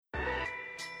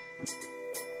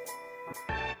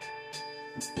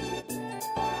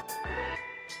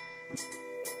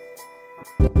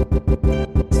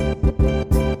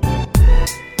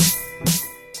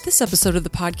This episode of the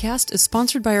podcast is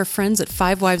sponsored by our friends at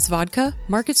Five Wives Vodka,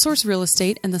 Market Source Real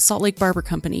Estate, and the Salt Lake Barber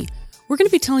Company. We're going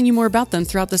to be telling you more about them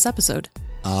throughout this episode.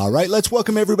 All right, let's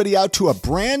welcome everybody out to a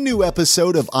brand new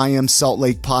episode of I Am Salt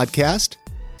Lake Podcast.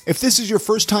 If this is your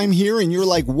first time here and you're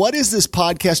like, what is this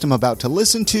podcast I'm about to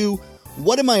listen to?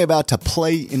 What am I about to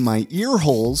play in my ear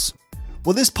holes?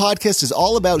 Well, this podcast is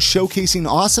all about showcasing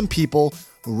awesome people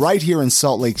right here in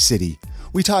Salt Lake City.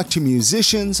 We talk to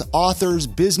musicians, authors,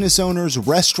 business owners,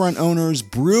 restaurant owners,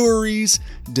 breweries,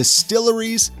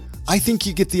 distilleries. I think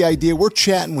you get the idea. We're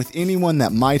chatting with anyone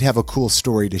that might have a cool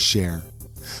story to share.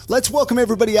 Let's welcome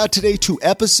everybody out today to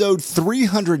episode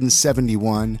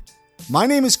 371. My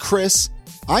name is Chris.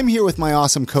 I'm here with my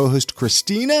awesome co-host,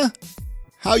 Christina.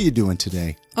 How you doing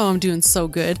today? Oh, I'm doing so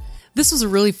good. This was a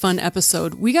really fun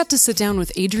episode. We got to sit down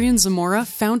with Adrian Zamora,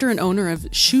 founder and owner of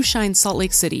Shoe Shine Salt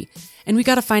Lake City. And we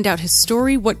got to find out his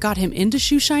story, what got him into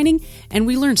shoe shining, and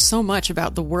we learned so much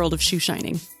about the world of shoe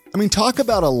shining. I mean, talk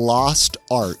about a lost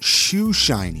art, shoe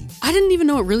shining. I didn't even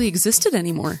know it really existed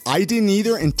anymore. I didn't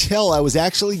either until I was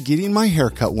actually getting my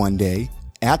haircut one day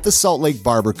at the Salt Lake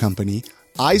Barber Company.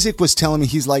 Isaac was telling me,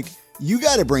 he's like, you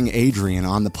got to bring Adrian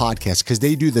on the podcast because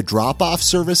they do the drop-off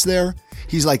service there.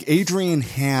 He's like, Adrian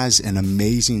has an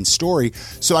amazing story.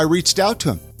 So I reached out to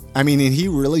him. I mean, and he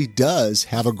really does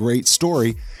have a great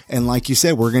story. And like you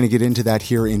said, we're going to get into that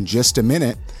here in just a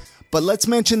minute. But let's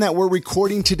mention that we're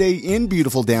recording today in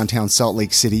beautiful downtown Salt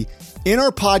Lake City. In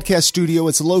our podcast studio,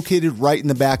 it's located right in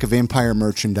the back of Empire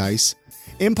Merchandise.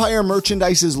 Empire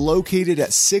Merchandise is located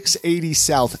at 680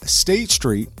 South State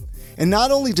Street. And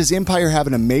not only does Empire have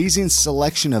an amazing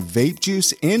selection of vape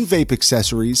juice and vape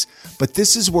accessories, but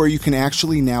this is where you can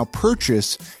actually now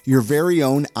purchase your very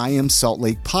own I Am Salt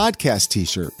Lake podcast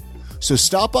t-shirt. So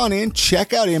stop on in,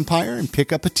 check out Empire, and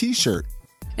pick up a t-shirt.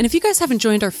 And if you guys haven't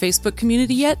joined our Facebook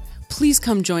community yet, please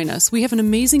come join us. We have an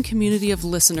amazing community of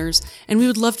listeners, and we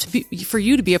would love for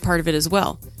you to be a part of it as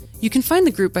well. You can find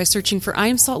the group by searching for I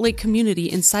Am Salt Lake Community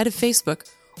inside of Facebook,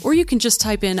 or you can just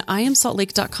type in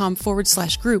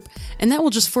iamsaltlake.com/group, and that will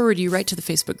just forward you right to the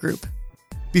Facebook group.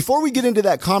 Before we get into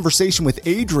that conversation with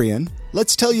Adrian,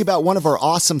 let's tell you about one of our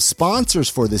awesome sponsors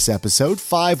for this episode,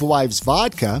 Five Wives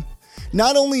Vodka.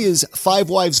 Not only is Five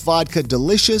Wives Vodka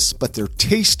delicious, but they're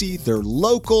tasty, they're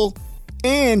local,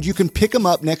 and you can pick them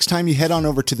up next time you head on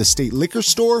over to the state liquor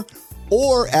store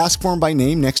or ask for them by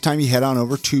name next time you head on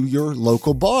over to your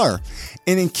local bar.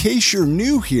 And in case you're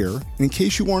new here, and in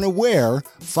case you weren't aware,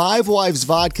 Five Wives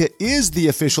Vodka is the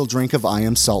official drink of I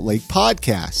Am Salt Lake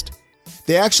Podcast.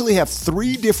 They actually have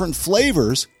 3 different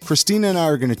flavors. Christina and I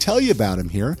are going to tell you about them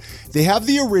here. They have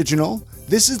the original.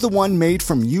 This is the one made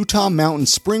from Utah Mountain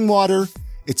Spring Water.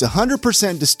 It's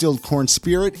 100% distilled corn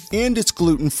spirit, and it's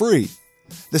gluten-free.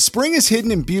 The spring is hidden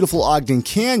in beautiful Ogden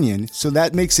Canyon, so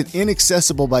that makes it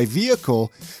inaccessible by vehicle,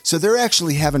 so they're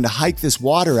actually having to hike this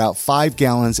water out 5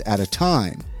 gallons at a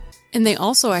time. And they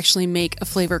also actually make a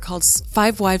flavor called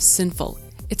Five Wives Sinful.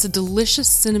 It's a delicious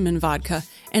cinnamon vodka,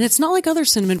 and it's not like other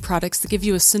cinnamon products that give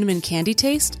you a cinnamon candy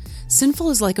taste.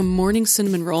 Sinful is like a morning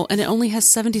cinnamon roll, and it only has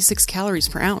 76 calories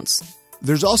per ounce.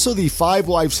 There's also the Five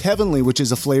Wives Heavenly, which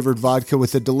is a flavored vodka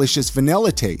with a delicious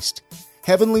vanilla taste.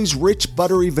 Heavenly's rich,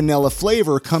 buttery vanilla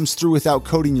flavor comes through without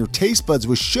coating your taste buds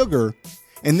with sugar,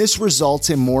 and this results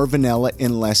in more vanilla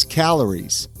and less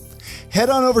calories.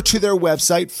 Head on over to their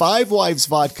website,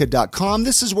 fivewivesvodka.com.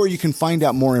 This is where you can find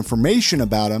out more information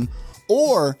about them.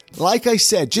 Or, like I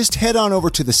said, just head on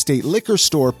over to the state liquor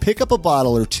store, pick up a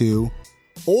bottle or two,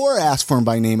 or ask for them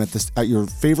by name at your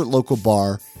favorite local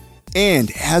bar.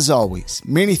 And as always,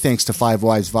 many thanks to Five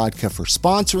Wives Vodka for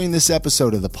sponsoring this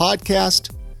episode of the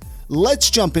podcast. Let's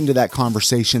jump into that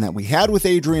conversation that we had with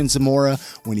Adrian Zamora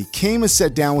when he came and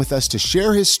sat down with us to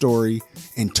share his story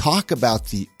and talk about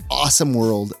the awesome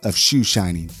world of shoe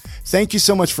shining. Thank you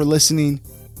so much for listening.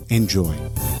 Enjoy.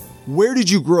 Where did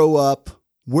you grow up?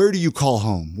 Where do you call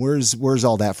home? Where's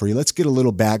all that for you? Let's get a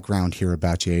little background here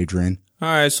about you, Adrian. All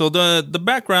right, so the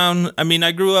background, I mean,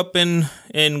 I grew up in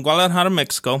Guadalajara,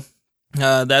 Mexico.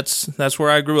 That's where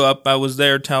I grew up. I was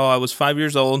there till I was 5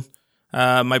 years old.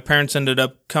 My parents ended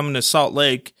up coming to Salt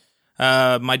Lake.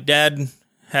 My dad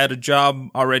had a job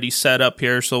already set up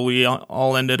here, so we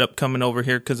all ended up coming over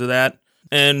here because of that.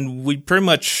 And we pretty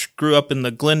much grew up in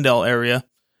the Glendale area.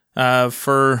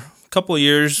 For a couple of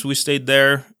years, we stayed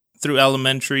there through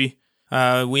elementary.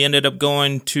 We ended up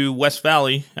going to West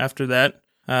Valley after that.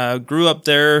 Grew up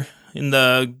there in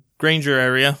the Granger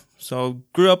area. So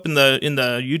grew up in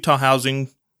the Utah housing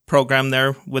program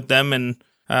there with them, and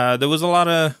there was a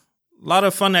lot lot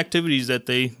of fun activities that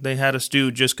they had us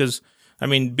do just because, I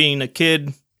mean, being a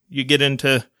kid, you get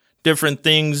into different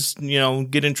things,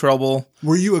 get in trouble.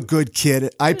 Were you a good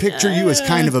kid? I picture you as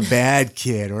kind of a bad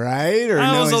kid, right? Or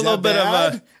I no, was a is little that bit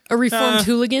bad? A reformed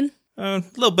hooligan? A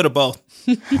little bit of both.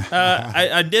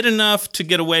 I did enough to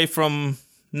get away from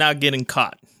not getting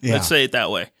caught. Yeah. Let's say it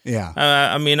that way. Yeah.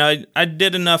 I mean, I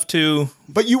did enough to.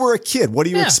 But you were a kid. What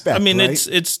do you expect? I mean, right?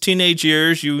 it's teenage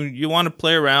years. You want to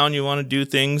play around. You want to do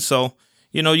things. So,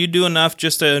 you do enough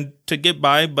just to get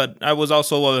by. But I was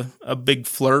also a big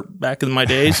flirt back in my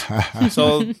days.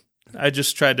 So I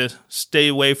just tried to stay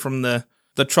away from the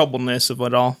troubleness of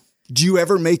it all. Do you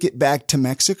ever make it back to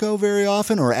Mexico very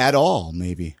often or at all,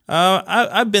 maybe?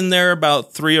 I've been there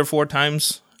about 3 or 4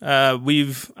 times.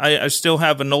 I still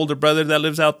have an older brother that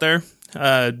lives out there.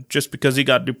 Just because he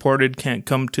got deported, can't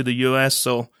come to the U.S.,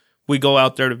 so we go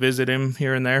out there to visit him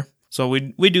here and there. So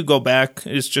we do go back.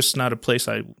 It's just not a place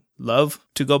I love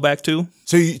to go back to.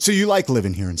 So you like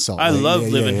living here in Salt Lake? I love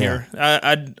living here.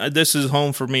 This is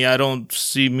home for me. I don't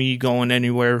see me going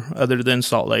anywhere other than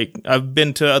Salt Lake. I've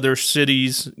been to other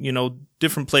cities,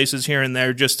 different places here and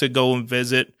there just to go and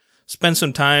visit, spend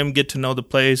some time, get to know the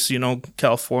place,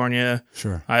 California,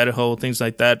 sure, Idaho, things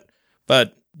like that.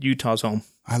 But Utah's home.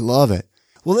 I love it.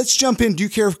 Well, let's jump in. Do you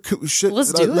care?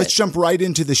 Let's jump right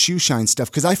into the shoe shine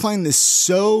stuff because I find this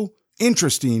so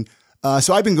interesting.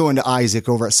 So I've been going to Isaac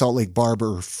over at Salt Lake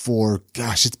Barber for,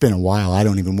 it's been a while. I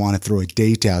don't even want to throw a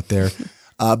date out there.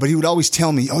 But he would always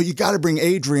tell me, you got to bring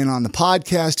Adrian on the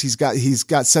podcast. He's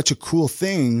got such a cool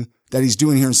thing that he's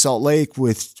doing here in Salt Lake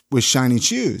with Shining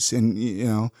Shoes. And,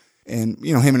 him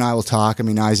and I will talk. I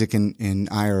mean, Isaac and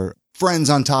I are friends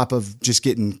on top of just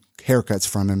getting haircuts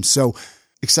from him. So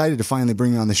excited to finally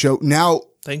bring you on the show. Now,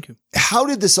 thank you. How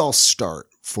did this all start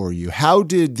for you? How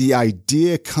did the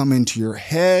idea come into your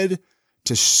head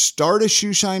to start a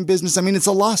shoe shine business? I mean, it's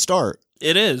a lost art.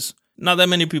 It is. Not that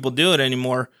many people do it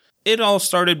anymore. It all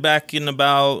started back in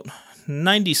about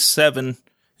 97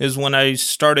 is when I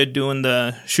started doing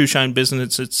the shoe shine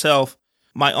business itself.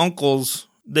 My uncles,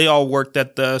 they all worked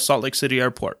at the Salt Lake City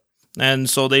airport. And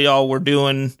so they all were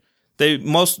doing, 2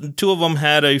 of them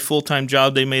had a full-time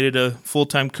job. They made it a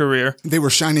full-time career. They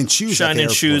were shining shoes at the Shining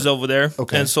shoes over there.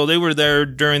 Okay. And so they were there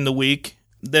during the week.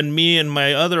 Then me and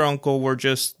my other uncle were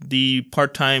just the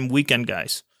part-time weekend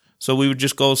guys. So we would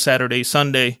just go Saturday,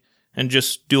 Sunday, and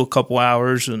just do a couple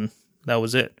hours, and that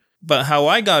was it. But how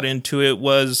I got into it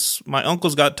was my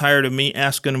uncles got tired of me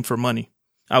asking them for money.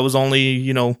 I was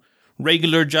only,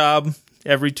 regular job.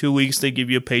 Every 2 weeks they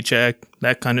give you a paycheck,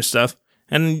 that kind of stuff.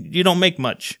 And you don't make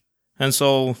much. And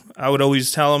so I would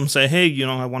always tell them, say, hey,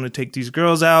 I want to take these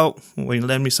girls out. Will you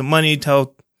lend me some money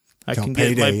till I can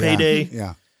get my payday?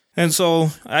 Yeah. And so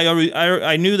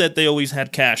I knew that they always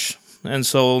had cash. And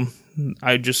so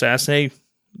I just asked, hey,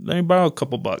 let me borrow a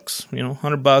couple bucks,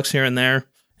 $100 here and there.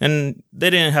 And they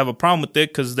didn't have a problem with it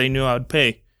because they knew I would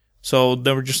pay. So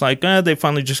they were just like, they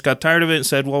finally just got tired of it and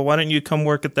said, well, why don't you come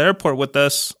work at the airport with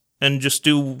us and just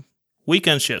do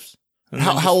weekend shifts? And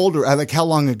how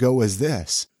long ago was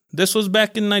this? This was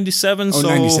back in 97. Oh, so,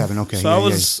 97. Okay. So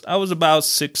I was about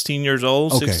 16 years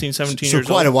old, okay. 16, 17 so years old.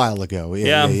 So quite a while ago.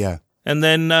 Yeah. And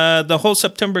then the whole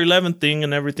September 11th thing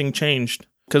and everything changed.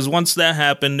 Because once that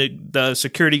happened, the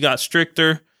security got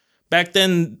stricter. Back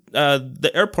then,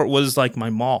 the airport was like my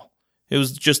mall. It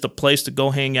was just a place to go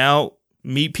hang out,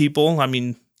 meet people. I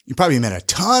mean, you probably met a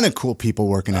ton of cool people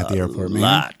working at the airport, man. A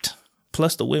lot.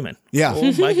 Plus the women. Yeah.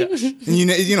 Oh, my gosh.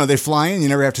 And they fly in, you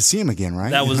never have to see them again,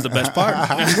 right? That was the best part.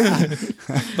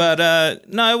 But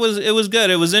no, it was good.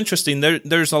 It was interesting.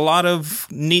 There's a lot of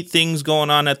neat things going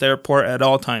on at the airport at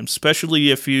all times,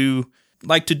 especially if you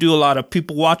like to do a lot of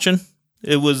people watching.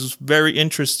 It was very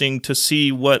interesting to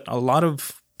see what a lot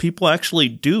of people actually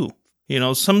do.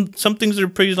 Some things are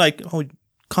pretty like,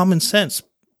 common sense,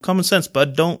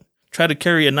 but don't try to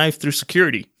carry a knife through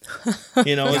security.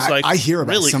 It's like, I hear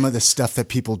about really? Some of the stuff that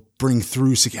people bring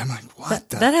through security. I'm like, what?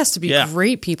 That has to be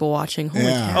great people watching. Holy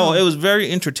cow. Oh, it was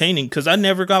very entertaining because I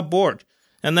never got bored.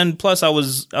 And then plus I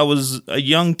was a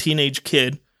young teenage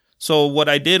kid. So what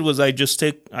I did was I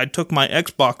took my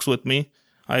Xbox with me.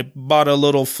 I bought a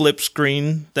little flip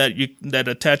screen that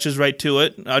attaches right to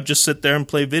it. I'd just sit there and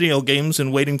play video games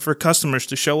and waiting for customers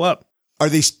to show up.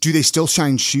 Do they still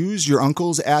shine shoes, your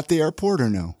uncles, at the airport or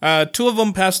no? 2 of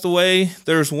them passed away.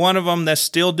 There's one of them that's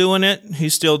still doing it.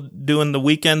 He's still doing the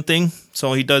weekend thing.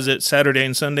 So he does it Saturday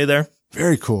and Sunday there.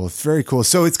 Very cool. Very cool.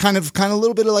 So it's kind of a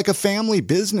little bit of like a family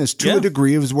business to a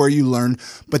degree. It was where you learned,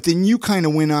 but then you kind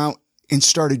of went out and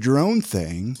started your own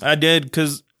thing. I did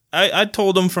because I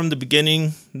told them from the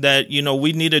beginning that,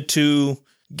 we needed to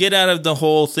get out of the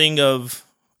whole thing of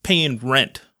paying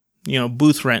rent,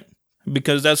 booth rent,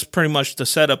 because that's pretty much the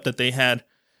setup that they had.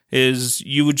 Is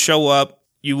you would show up,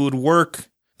 you would work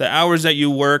the hours that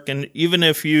you work, and even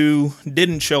if you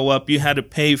didn't show up, you had to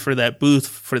pay for that booth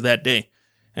for that day.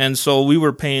 And so we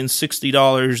were paying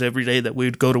 $60 every day that we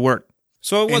would go to work.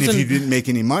 So it wasn't. And if you didn't make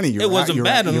any money, it wasn't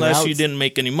bad unless you didn't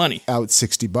make any money. Out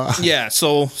 $60. Yeah.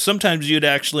 So sometimes you'd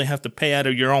actually have to pay out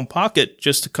of your own pocket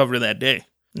just to cover that day.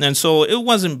 And so it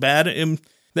wasn't bad. And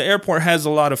the airport has a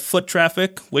lot of foot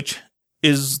traffic, which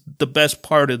is the best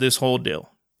part of this whole deal,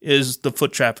 is the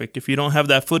foot traffic. If you don't have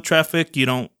that foot traffic, you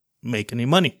don't make any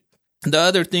money. The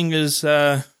other thing is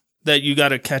that you got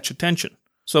to catch attention.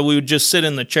 So we would just sit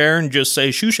in the chair and just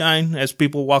say shoe shine as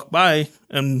people walk by.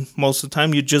 And most of the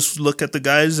time you just look at the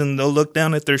guys and they'll look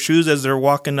down at their shoes as they're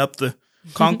walking up the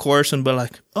concourse and be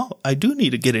like, oh, I do need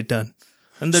to get it done.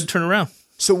 And then turn around.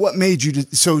 So what made you,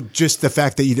 so just the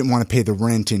fact that you didn't want to pay the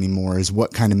rent anymore is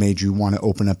what kind of made you want to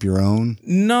open up your own?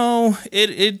 No,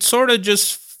 it sort of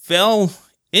just fell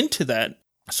into that.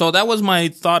 So that was my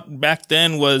thought back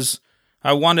then, was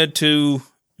I wanted to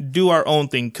do our own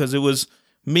thing because it was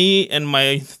me and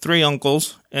my 3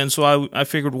 uncles. And so I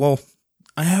figured, well,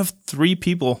 I have 3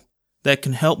 people that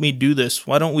can help me do this.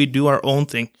 Why don't we do our own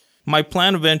thing? My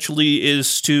plan eventually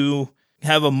is to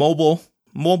have a mobile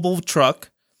truck.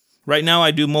 Right now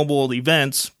I do mobile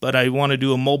events, but I want to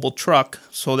do a mobile truck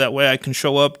so that way I can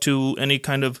show up to any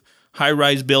kind of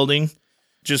high-rise building.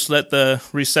 Just let the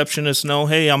receptionist know,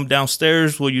 hey, I'm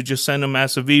downstairs. Will you just send a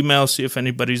massive email, see if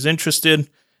anybody's interested?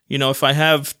 If I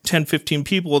have 10, 15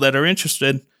 people that are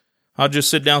interested, I'll just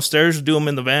sit downstairs, do them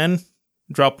in the van,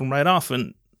 drop them right off,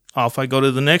 and off I go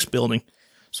to the next building.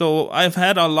 So I've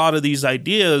had a lot of these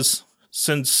ideas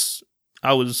since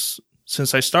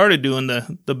I started doing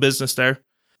the business there,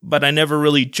 but I never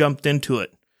really jumped into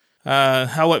it.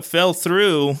 How it fell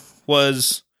through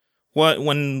was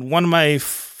when one of my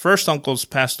first uncles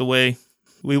passed away,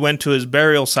 we went to his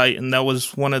burial site, and that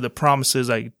was one of the promises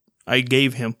I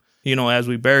gave him. As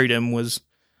we buried him, was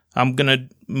I'm going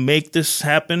to make this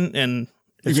happen, and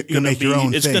it's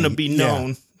going to be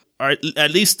known, or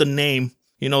at least the name,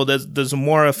 the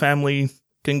Zamora family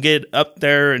can get up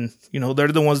there, and, they're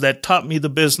the ones that taught me the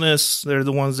business. They're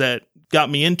the ones that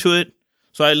got me into it.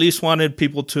 So I at least wanted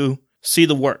people to see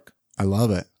the work. I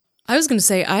love it. I was going to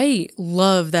say, I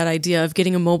love that idea of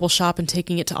getting a mobile shop and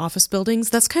taking it to office buildings.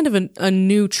 That's kind of a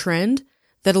new trend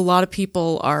that a lot of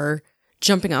people are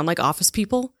jumping on, like office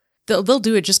people. They'll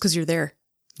do it just because you're there.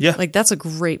 Yeah. Like, that's a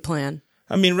great plan.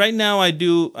 I mean, right now I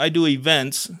do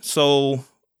events, so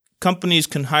companies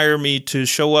can hire me to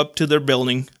show up to their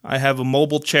building. I have a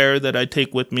mobile chair that I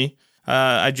take with me.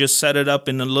 I just set it up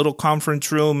in a little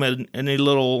conference room and in a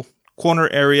little corner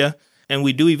area, and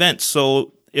we do events.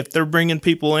 So if they're bringing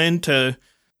people in to,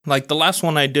 like the last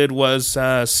one I did was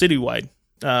Citywide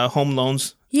Home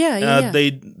Loans. Yeah.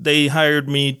 They hired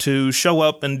me to show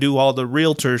up and do all the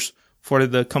realtors for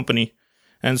the company.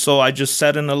 And so I just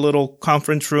sat in a little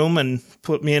conference room and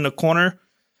put me in a corner.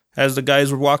 As the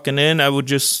guys were walking in, I would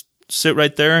just sit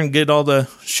right there and get all the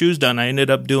shoes done. I ended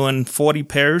up doing 40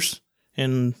 pairs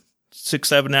in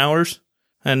 6-7 hours.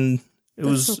 And it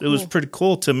was pretty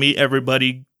cool to meet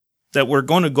everybody that were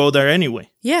going to go there anyway.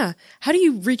 Yeah. How do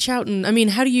you reach out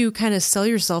how do you kind of sell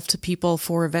yourself to people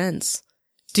for events?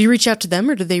 Do you reach out to them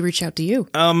or do they reach out to you?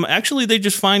 Actually, they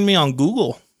just find me on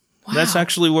Google. Wow. That's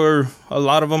actually where a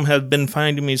lot of them have been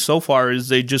finding me so far, is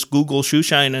they just Google Shoe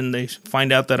Shine and they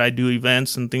find out that I do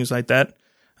events and things like that.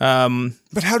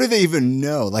 But how do they even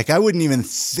know? Like, I wouldn't even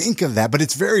think of that, but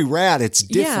it's very rad. It's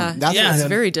different. Yeah, it's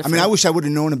very different. I wish I would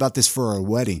have known about this for our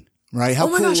wedding, right? How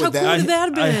cool would that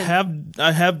have been?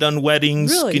 I have done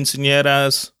weddings, really?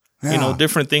 Quinceañeras,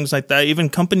 different things like that, even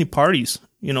company parties.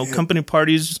 Company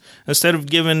parties, instead of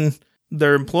giving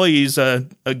their employees a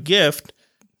gift,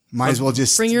 might as well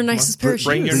just bring your nicest pair of shoes.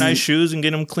 Bring your nice shoes and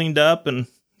get them cleaned up. And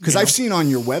because I've seen on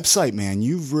your website, man,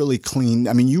 you've really cleaned.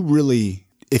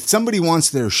 If somebody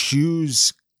wants their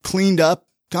shoes cleaned up,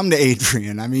 come to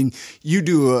Adrian. You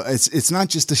do. It's not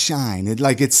just a shine.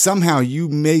 It's somehow you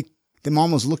make them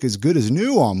almost look as good as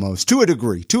new, almost to a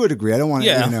degree. I don't want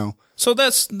to, So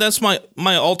that's my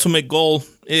ultimate goal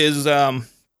is.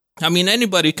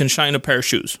 Anybody can shine a pair of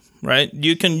shoes, right?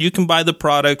 You can buy the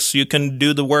products, you can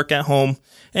do the work at home.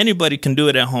 Anybody can do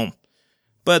it at home.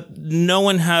 But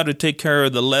knowing how to take care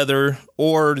of the leather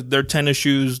or their tennis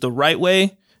shoes the right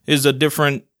way is a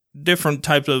different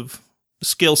type of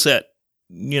skill set.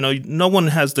 No one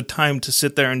has the time to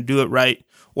sit there and do it right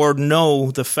or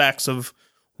know the facts of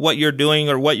what you're doing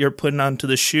or what you're putting onto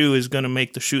the shoe is going to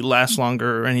make the shoe last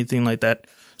longer or anything like that.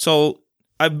 So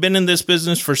I've been in this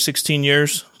business for 16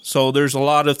 years. So there's a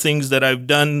lot of things that I've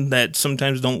done that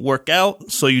sometimes don't work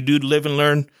out. So you do live and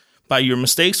learn by your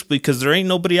mistakes, because there ain't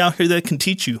nobody out here that can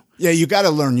teach you. Yeah, you got to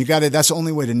learn. That's the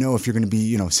only way to know if you're going to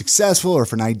be, successful or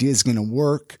if an idea is going to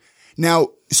work. Now,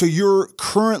 so you're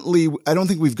currently, I don't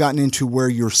think we've gotten into where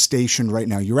you're stationed right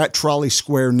now. You're at Trolley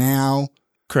Square now.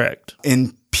 Correct.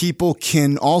 And people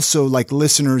can also, like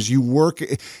listeners,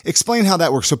 explain how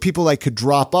that works. So people could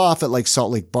drop off at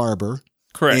Salt Lake Barber.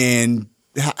 Correct. And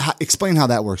explain how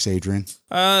that works, Adrian.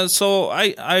 So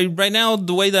I right now,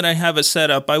 the way that I have it set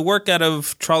up, I work out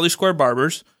of Trolley Square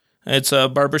Barbers. It's a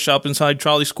barbershop inside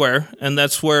Trolley Square, and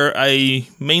that's where I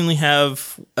mainly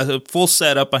have a full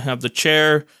setup. I have the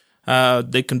chair.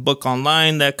 They can book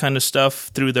online, that kind of stuff,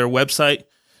 through their website.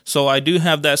 So I do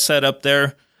have that set up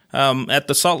there. At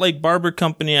the Salt Lake Barber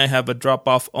Company, I have a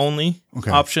drop-off only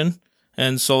option.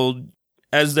 And so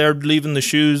as they're leaving the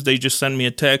shoes, they just send me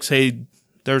a text, hey,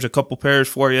 there's a couple pairs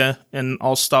for you, and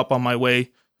I'll stop on my way,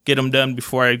 get them done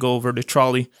before I go over to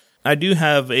Trolley. I do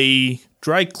have a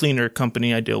dry cleaner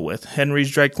company I deal with, Henry's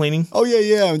Dry Cleaning. Oh,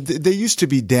 yeah. They used to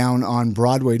be down on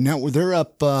Broadway. Now they're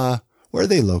up, where are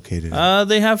they located?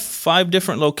 They have 5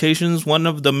 different locations. One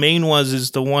of the main ones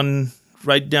is the one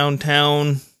right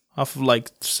downtown off of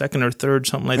 2nd or 3rd,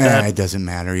 something like that. It doesn't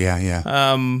matter.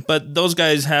 Yeah. But those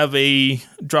guys have a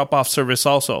drop-off service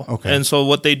also. Okay. And so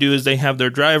what they do is they have their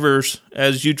drivers,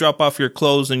 as you drop off your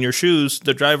clothes and your shoes,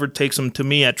 the driver takes them to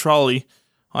me at Trolley.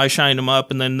 I shine them up,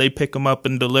 and then they pick them up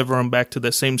and deliver them back to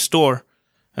the same store,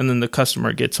 and then the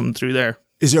customer gets them through there.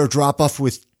 Is there a drop-off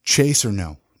with Chase or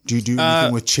no? Do you do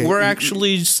anything with Chase? We're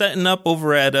actually setting up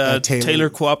over at Taylor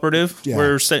Cooperative. Yeah.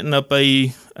 We're setting up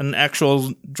an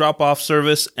actual drop-off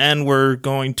service, and we're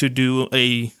going to do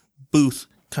a booth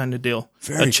kind of deal,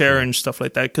 a chair and stuff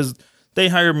like that, because they've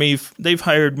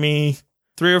hired me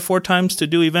 3 or 4 times to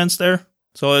do events there,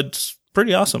 so it's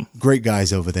pretty awesome. Great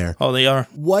guys over there. Oh, they are.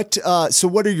 So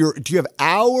what are do you have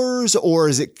hours, or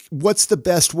what's the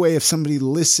best way if somebody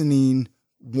listening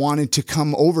wanted to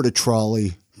come over to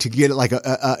Trolley to get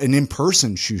an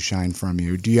in-person shoe shine from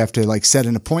you? Do you have to set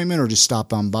an appointment or just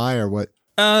stop on by, or what?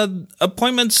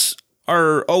 Appointments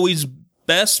are always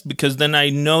best, because then I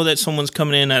know that someone's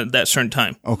coming in at that certain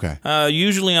time. Okay.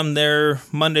 Usually I'm there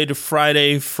Monday to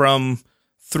Friday from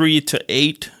 3 to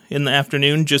 8 in the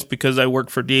afternoon, just because I work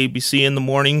for DABC in the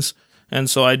mornings. And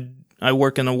so I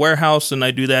work in a warehouse, and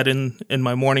I do that in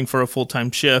my morning for a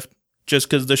full-time shift, just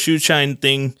because the shoe shine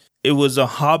thing, it was a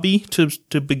hobby to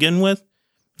begin with.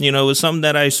 It was something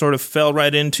that I sort of fell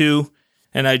right into,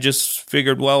 and I just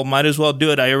figured, well, might as well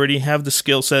do it. I already have the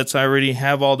skill sets. I already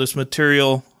have all this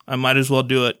material. I might as well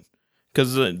do it,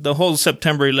 because the whole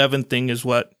September 11th thing is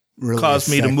what really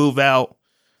caused me to move out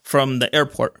from the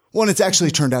airport. Well, and it's actually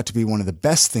turned out to be one of the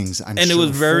best things, I'm sure. And it was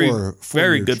very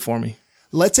good for me.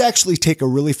 Let's actually take a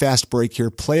really fast break here,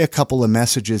 play a couple of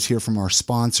messages here from our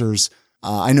sponsors.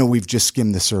 I know we've just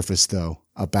skimmed the surface, though,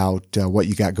 about what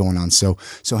you got going on. So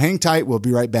hang tight. We'll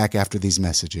be right back after these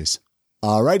messages.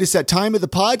 All right. It's that time of the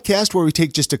podcast where we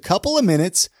take just a couple of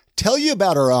minutes, tell you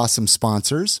about our awesome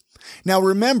sponsors. Now,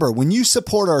 remember, when you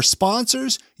support our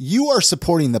sponsors, you are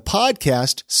supporting the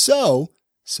podcast. So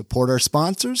support our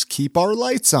sponsors, keep our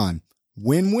lights on.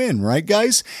 Win-win, right,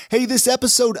 guys? Hey, this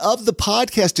episode of the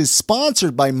podcast is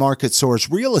sponsored by Market Source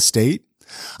Real Estate.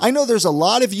 I know there's a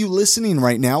lot of you listening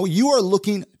right now. You are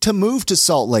looking to move to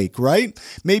Salt Lake, right?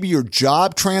 Maybe your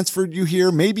job transferred you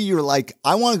here. Maybe you're like,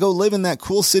 I want to go live in that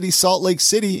cool city, Salt Lake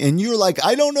City. And you're like,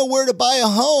 I don't know where to buy a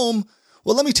home.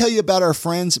 Well, let me tell you about our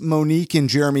friends Monique and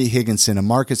Jeremy Higginson of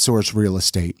Market Source Real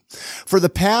Estate. For the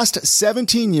past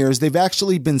 17 years, they've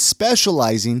actually been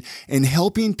specializing in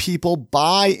helping people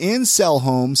buy and sell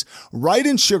homes right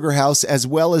in Sugar House, as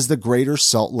well as the greater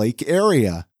Salt Lake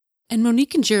area. And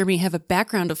Monique and Jeremy have a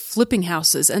background of flipping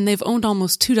houses, and they've owned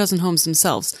almost 24 homes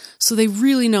themselves, so they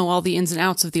really know all the ins and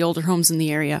outs of the older homes in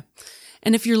the area.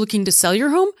 And if you're looking to sell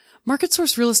your home, Market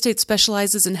Source Real Estate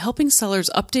specializes in helping sellers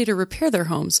update or repair their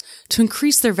homes to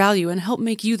increase their value and help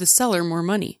make you, the seller, more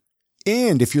money.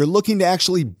 And if you're looking to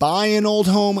actually buy an old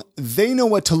home, they know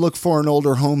what to look for in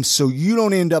older homes so you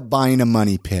don't end up buying a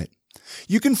money pit.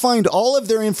 You can find all of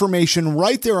their information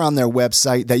right there on their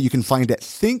website that you can find at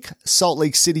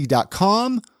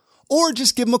thinksaltlakecity.com, or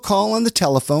just give them a call on the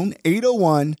telephone,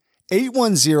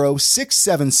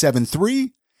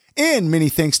 801-810-6773. And many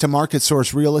thanks to Market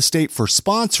Source Real Estate for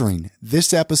sponsoring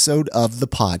this episode of the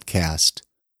podcast.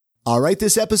 All right,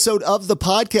 this episode of the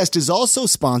podcast is also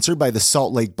sponsored by the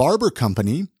Salt Lake Barber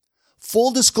Company.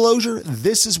 Full disclosure,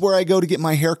 this is where I go to get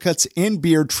my haircuts and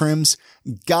beard trims.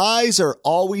 Guys are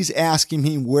always asking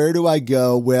me, where do I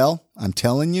go? Well, I'm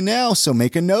telling you now, so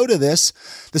make a note of this.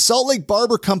 The Salt Lake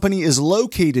Barber Company is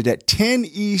located at 10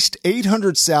 East,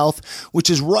 800 South, which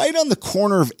is right on the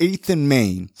corner of 8th and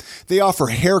Main. They offer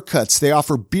haircuts, they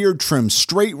offer beard trims,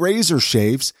 straight razor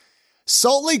shaves.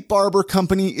 Salt Lake Barber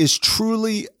Company is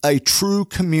truly a true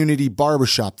community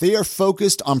barbershop. They are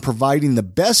focused on providing the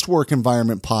best work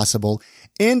environment possible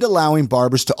and allowing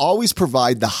barbers to always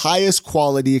provide the highest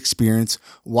quality experience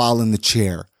while in the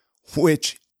chair,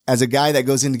 which, as a guy that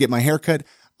goes in to get my haircut,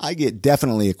 I get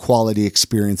definitely a quality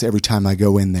experience every time I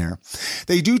go in there.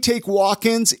 They do take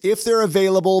walk-ins if they're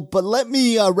available, but let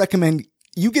me recommend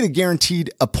you get a guaranteed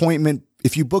appointment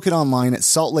if you book it online at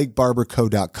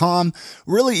saltlakebarberco.com.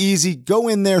 Really easy. Go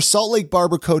in there,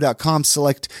 saltlakebarberco.com,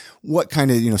 select what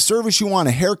kind of, service you want,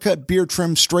 a haircut, beard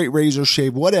trim, straight razor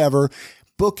shave, whatever.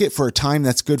 Book it for a time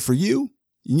that's good for you.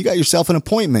 And you got yourself an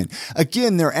appointment.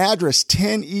 Again, their address,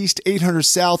 10 East, 800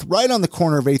 South, right on the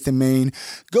corner of 8th and Main.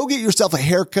 Go get yourself a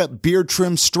haircut, beard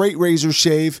trim, straight razor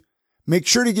shave. Make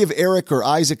sure to give Eric or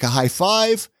Isaac a high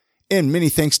five. And many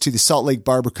thanks to the Salt Lake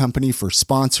Barber Company for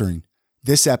sponsoring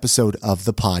this episode of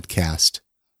the podcast.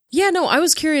 Yeah, no, I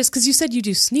was curious because you said you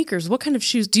do sneakers. What kind of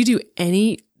shoes? Do you do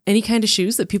any kind of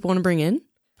shoes that people want to bring in?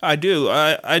 I do.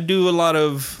 I do a lot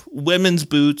of women's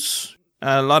boots,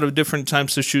 a lot of different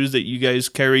types of shoes that you guys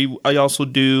carry. I also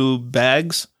do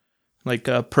bags, like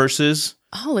purses.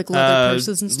 Oh, like leather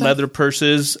purses and stuff? Leather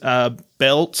purses,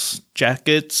 belts,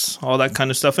 jackets, all that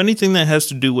kind of stuff. Anything that has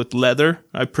to do with leather,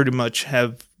 I pretty much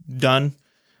have done.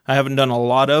 I haven't done a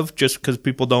lot of just because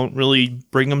people don't really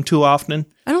bring them too often.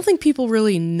 I don't think people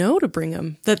really know to bring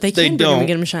them, that they can bring them and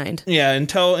get them shined. Yeah,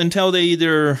 until they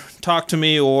either talk to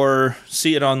me or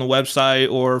see it on the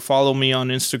website or follow me on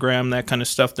Instagram, that kind of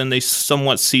stuff, then they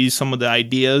somewhat see some of the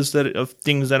ideas of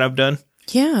things that I've done.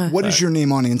 Yeah. What is your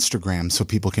name on Instagram so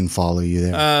people can follow you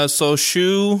there? So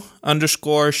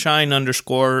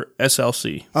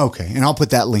shoe_shine_SLC. Okay, and I'll put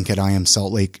that link at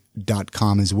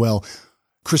iamsaltlake.com as well.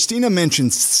 Christina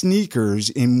mentioned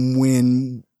sneakers, and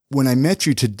when I met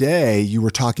you today, you were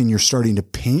talking you're starting to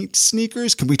paint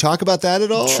sneakers. Can we talk about that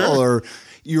at all? Sure.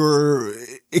 Or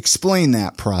explain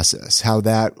that process, how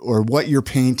that, or what you're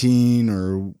painting,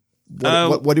 or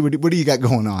what do you got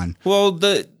going on? Well,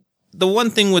 the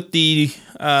one thing with the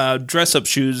dress-up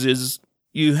shoes is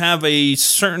you have a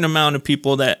certain amount of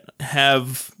people that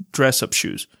have dress-up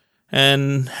shoes,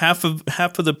 and half of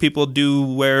the people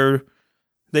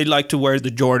they like to wear the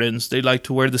Jordans. They like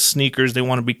to wear the sneakers. They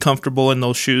want to be comfortable in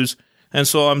those shoes. And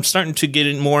so I'm starting to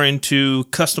get more into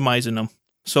customizing them.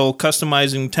 So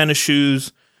customizing tennis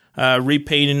shoes,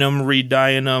 repainting them,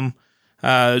 re-dyeing them.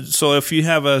 So if you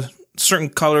have a certain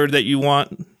color that you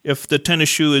want, if the tennis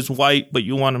shoe is white, but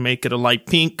you want to make it a light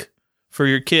pink for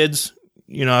your kids,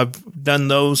 I've done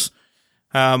those.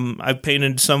 I've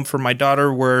painted some for my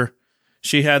daughter where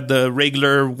she had the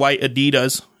regular white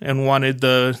Adidas and wanted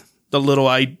the little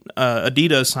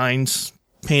Adidas signs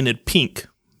painted pink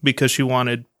because she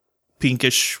wanted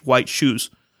pinkish white shoes.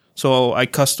 So I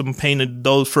custom painted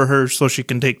those for her so she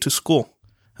can take to school.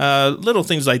 Little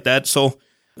things like that. So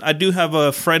I do have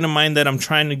a friend of mine that I'm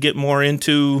trying to get more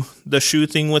into the shoe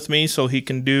thing with me so he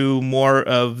can do more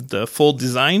of the full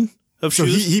design of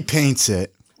shoes. So he paints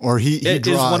it. Or he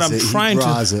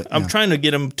draws it. I'm trying to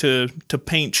get him to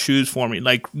paint shoes for me.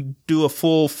 Like do a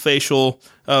full facial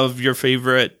of your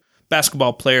favorite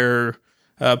basketball player,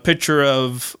 picture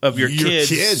of your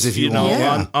kids if you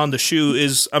want. On the shoe.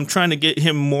 I'm trying to get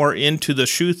him more into the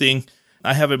shoe thing.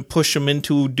 I haven't pushed him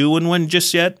into doing one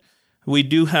just yet. We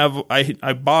do have, I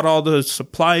bought all the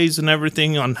supplies and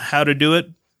everything on how to do it.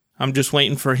 I'm just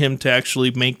waiting for him to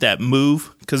actually make that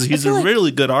move because he's a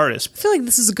really good artist. I feel like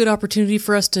this is a good opportunity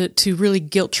for us to really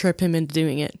guilt trip him into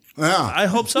doing it. Yeah. I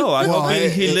hope so. I hope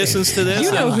he listens to this.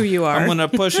 You know who you are. I'm going to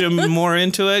push him more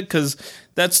into it because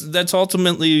that's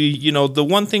ultimately, the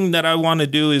one thing that I want to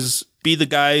do is be the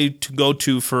guy to go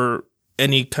to for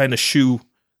any kind of shoe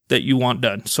that you want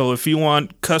done. So if you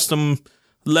want custom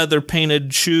leather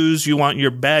painted shoes, you want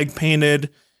your bag painted,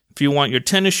 if you want your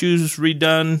tennis shoes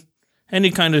redone, any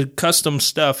kind of custom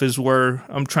stuff is where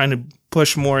I'm trying to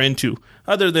push more into.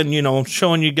 Other than,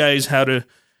 showing you guys how to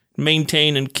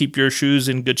maintain and keep your shoes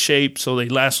in good shape so they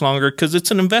last longer because it's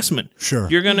an investment. Sure.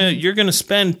 You're gonna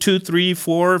spend $200, $300,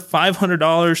 $400,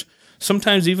 $500,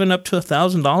 sometimes even up to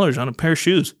 $1,000 on a pair of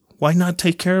shoes. Why not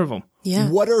take care of them? Yeah.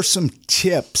 What are some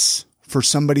tips for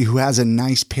somebody who has a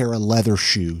nice pair of leather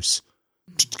shoes?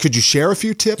 Could you share a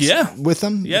few tips with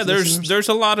them? Yeah, there's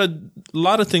a lot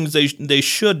of things they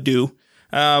should do.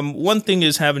 One thing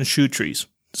is having shoe trees.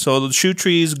 So the shoe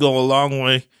trees go a long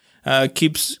way.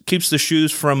 Keeps the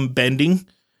shoes from bending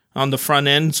on the front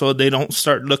end, so they don't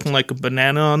start looking like a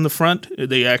banana on the front.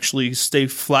 They actually stay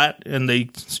flat and they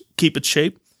keep its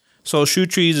shape. So shoe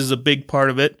trees is a big part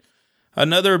of it.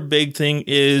 Another big thing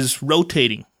is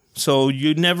rotating. So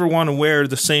you never want to wear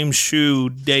the same shoe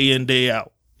day in, day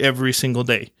out, every single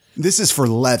day. This is for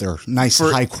leather,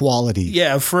 high quality.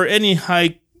 Yeah, for any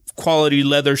high quality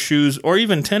leather shoes or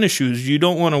even tennis shoes, you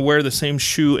don't want to wear the same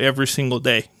shoe every single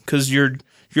day because you're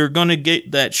going to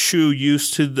get that shoe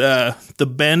used to the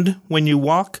bend when you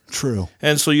walk. True.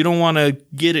 And so you don't want to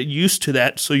get it used to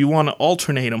that, so you want to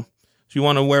alternate them. So you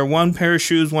want to wear one pair of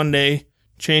shoes one day,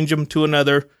 change them to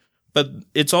another, but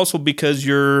it's also because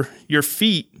your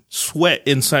feet sweat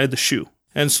inside the shoe.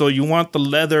 And so you want the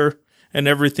leather and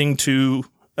everything to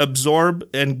absorb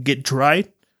and get dry.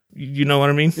 You know what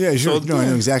I mean? Yeah, sure. So, no, I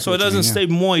know exactly. So it doesn't stay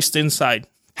moist inside.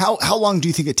 How long do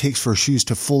you think it takes for shoes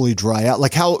to fully dry out?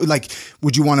 Like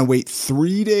would you want to wait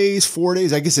 3 days, 4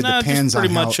 days? I guess it depends pretty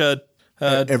on much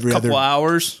every couple other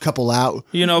hours. Couple out.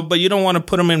 But you don't want to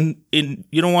put them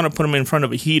you don't want to put them in front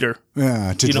of a heater.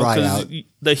 Yeah, to dry out.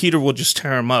 The heater will just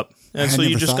tear them up. And so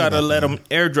you just got to let them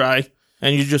air dry,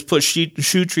 and you just put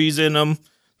shoe trees in them.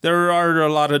 There are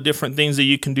a lot of different things that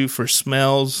you can do for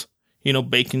smells.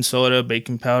 Baking soda,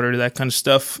 baking powder, that kind of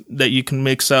stuff that you can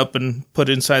mix up and put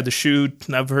inside the shoe.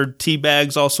 I've heard tea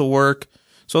bags also work.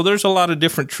 So there's a lot of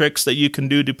different tricks that you can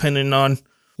do depending on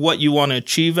what you want to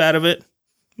achieve out of it.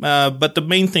 But the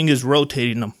main thing is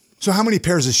rotating them. So how many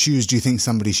pairs of shoes do you think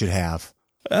somebody should have?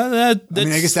 I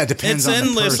guess that depends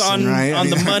on the person, right?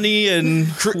 On the money and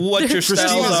what your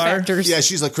styles are. Factors. Yeah,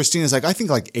 she's like, Christina's like, I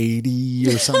think like 80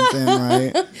 or something,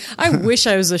 right? I wish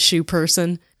I was a shoe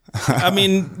person. I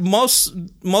mean,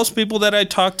 most people that I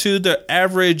talk to, the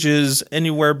average is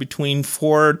anywhere between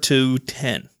 4 to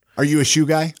 10. Are you a shoe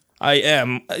guy? I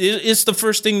am. It's the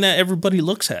first thing that everybody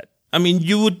looks at. I mean,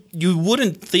 you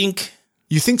wouldn't think.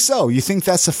 You think so? You think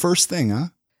that's the first thing, huh?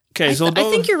 Okay, so I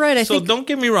think you're right. I think don't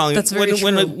get me wrong. That's very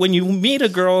true. When you meet a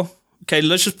girl, okay,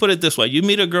 let's just put it this way: you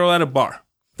meet a girl at a bar.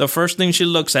 The first thing she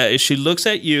looks at is she looks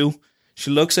at you.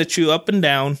 She looks at you up and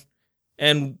down,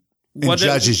 and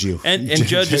judges you. And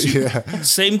judges you. Yeah.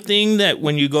 Same thing that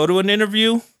when you go to an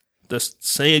interview,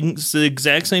 the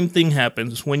exact same thing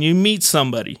happens when you meet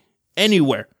somebody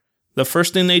anywhere. The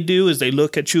first thing they do is they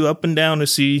look at you up and down to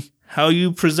see how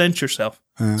you present yourself.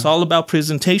 It's all about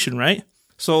presentation, right?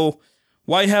 So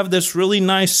why have this really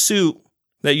nice suit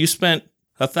that you spent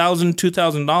 $1,000,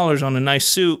 $2,000 on a nice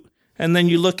suit, and then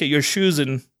you look at your shoes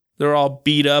and they're all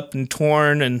beat up and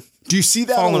torn and do you see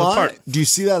that a lot? Apart. Do you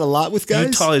see that a lot with guys?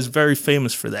 Utah is very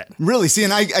famous for that. Really? See,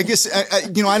 and I guess, I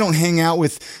don't hang out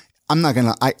with,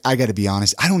 I got to be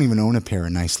honest. I don't even own a pair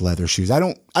of nice leather shoes. I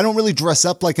don't really dress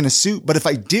up like in a suit, but if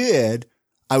I did,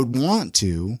 I would want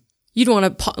to. You'd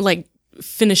want to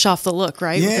finish off the look,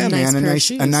 right? Yeah,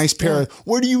 with a nice pair of,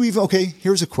 where do you even, okay,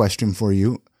 here's a question for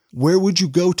you. Where would you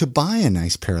go to buy a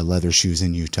nice pair of leather shoes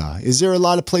in Utah? Is there a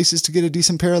lot of places to get a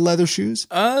decent pair of leather shoes?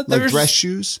 Like dress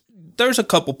shoes? There's a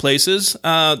couple places.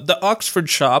 The Oxford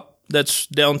shop that's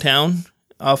downtown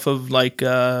off of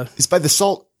it's by the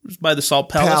Salt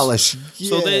Palace. Yeah,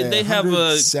 so they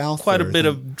have quite a bit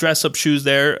of dress up shoes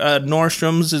there.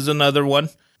 Nordstrom's is another one.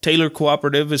 Taylor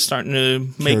Cooperative is starting to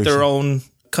make their own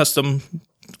custom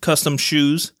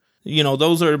shoes.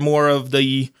 Those are more of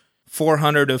the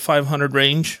 400 to 500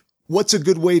 range. What's a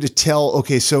good way to tell?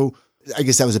 Okay, so I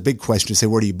guess that was a big question to say,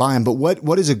 where do you buy them? But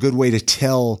what is a good way to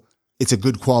tell it's a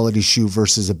good quality shoe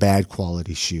versus a bad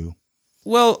quality shoe?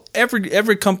 Well,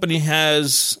 every company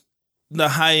has the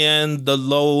high end, the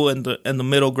low, and the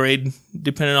middle grade,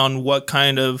 depending on what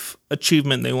kind of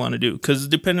achievement they want to do. Because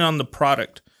depending on the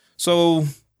product. So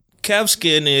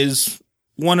calfskin is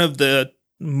one of the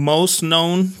most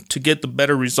known to get the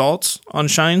better results on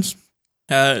shines.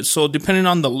 So depending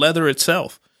on the leather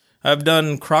itself, I've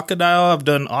done crocodile, I've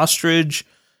done ostrich.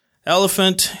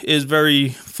 Elephant is very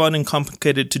fun and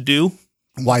complicated to do.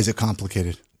 Why is it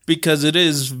complicated? Because it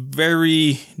is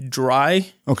very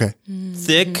dry,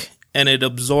 thick, and it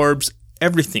absorbs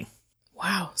everything.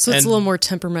 Wow. So it's a little more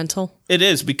temperamental. It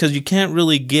is, because you can't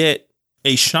really get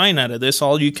a shine out of this.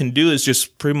 All you can do is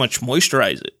just pretty much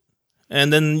moisturize it.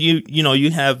 And then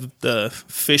you have the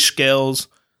fish scales,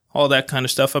 all that kind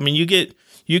of stuff. I mean,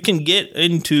 you can get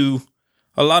into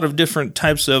a lot of different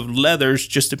types of leathers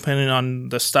just depending on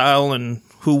the style and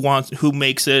who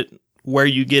makes it, where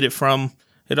you get it from.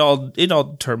 It all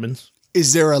determines.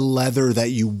 Is there a leather that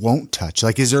you won't touch?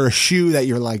 Like, is there a shoe that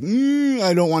you're like,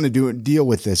 I don't want to deal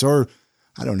with this? Or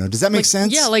I don't know. Does that make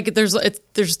sense? Yeah, like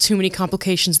there's too many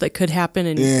complications that could happen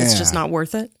and it's just not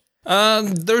worth it.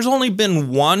 There's only been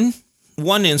one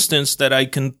instance that I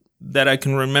can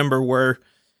remember where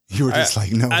You were just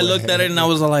like, no I way. looked at it and I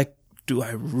was like, do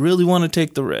I really want to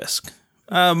take the risk?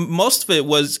 Most of it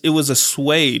was a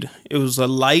suede. It was a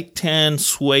light tan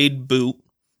suede boot,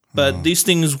 but these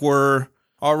things were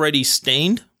already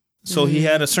stained. So he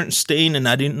had a certain stain and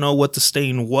I didn't know what the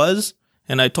stain was.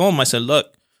 And I told him, I said,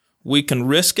 look, we can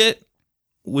risk it.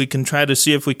 We can try to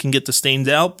see if we can get the stains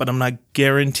out, but I'm not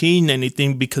guaranteeing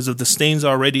anything because of the stains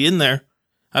already in there.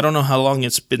 I don't know how long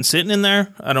it's been sitting in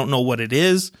there. I don't know what it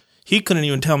is. He couldn't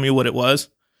even tell me what it was.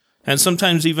 And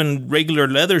sometimes even regular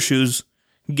leather shoes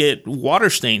get water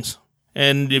stains.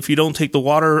 And if you don't take the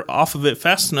water off of it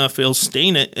fast enough, it'll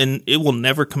stain it and it will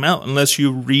never come out unless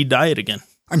you re-dye it again.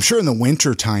 I'm sure in the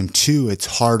winter time too, it's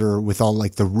harder with all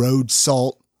like the road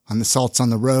salt on the salts on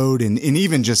the road and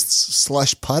even just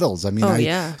slush puddles. I mean,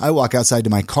 I walk outside to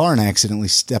my car and I accidentally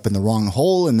step in the wrong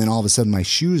hole and then all of a sudden my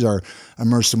shoes are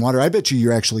immersed in water. I bet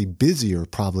you're actually busier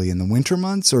probably in the winter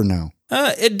months or no?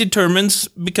 It determines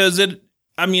because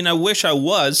I wish I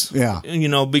was,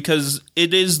 because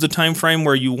it is the time frame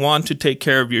where you want to take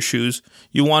care of your shoes.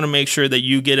 You want to make sure that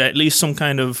you get at least some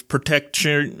kind of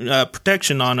protection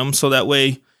on them, so that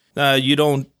way you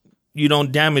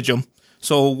don't damage them.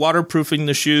 So waterproofing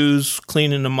the shoes,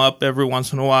 cleaning them up every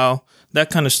once in a while, that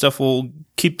kind of stuff will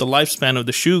keep the lifespan of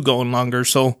the shoe going longer.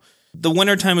 So the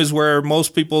wintertime is where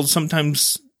most people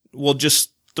sometimes will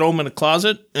just throw them in a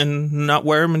closet and not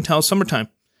wear them until summertime.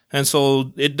 And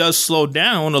so it does slow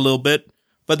down a little bit,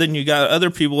 but then you got other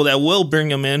people that will bring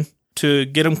them in to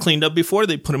get them cleaned up before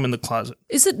they put them in the closet.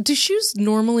 Do shoes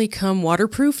normally come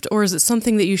waterproofed, or is it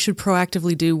something that you should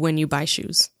proactively do when you buy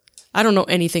shoes? I don't know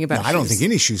anything about shoes. I don't think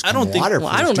any shoes come waterproof.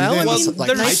 Well, I don't know.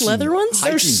 There's nice leather ones?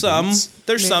 There's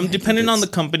some, depending on the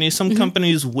company. Some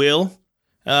companies will,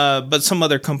 but some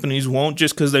other companies won't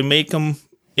just because they make them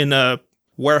in a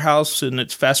warehouse and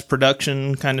it's fast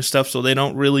production kind of stuff, so they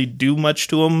don't really do much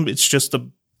to them. It's just a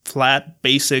flat,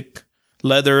 basic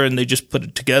leather, and they just put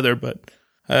it together. But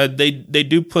they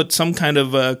do put some kind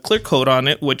of a clear coat on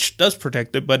it, which does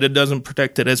protect it, but it doesn't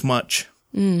protect it as much.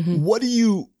 Mm-hmm. What do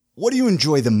you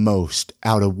enjoy the most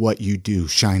out of what you do,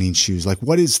 Shining Shoes? Like,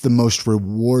 what is the most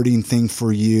rewarding thing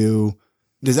for you?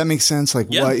 Does that make sense? Like,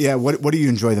 what do you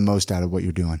enjoy the most out of what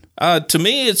you're doing? To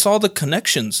me, it's all the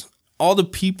connections. All the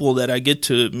people that I get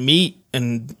to meet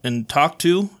and talk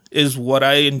to is what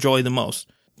I enjoy the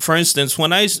most. For instance,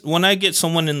 when I get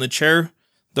someone in the chair,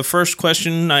 the first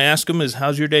question I ask them is,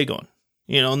 how's your day going?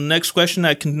 The next question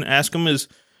I can ask them is,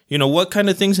 what kind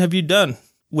of things have you done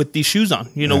with these shoes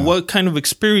on? What kind of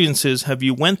experiences have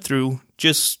you went through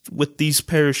just with these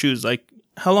pair of shoes? Like,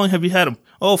 how long have you had them?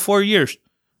 Oh, 4 years.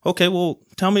 Okay, well,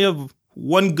 tell me of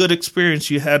one good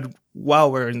experience you had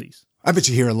while wearing these. I bet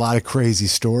you hear a lot of crazy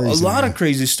stories. A lot of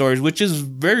crazy stories, which is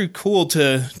very cool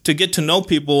to get to know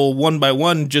people one by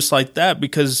one just like that,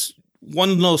 because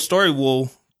one little story will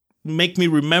make me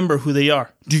remember who they are.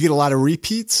 Do you get a lot of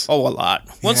repeats? Oh, a lot.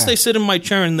 Once they sit in my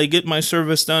chair and they get my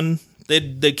service done,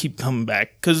 they keep coming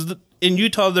back. Because in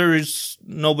Utah, there is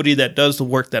nobody that does the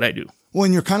work that I do. Well,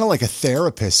 and you're kind of like a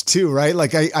therapist too, right?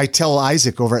 Like I tell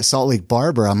Isaac over at Salt Lake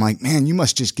Barber, I'm like, man, you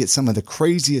must just get some of the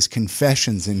craziest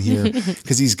confessions in here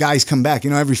because these guys come back,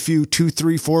 every 2,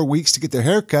 3, 4 weeks to get their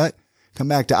hair cut, come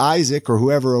back to Isaac or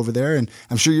whoever over there. And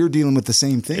I'm sure you're dealing with the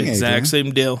same thing. Exact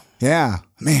same deal. Yeah,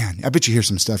 man, I bet you hear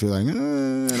some stuff. You're like, I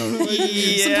don't know.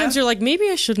 Yeah. Sometimes you're like, maybe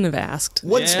I shouldn't have asked.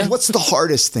 What's the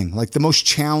hardest thing, like the most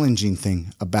challenging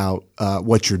thing about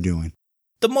what you're doing?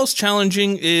 The most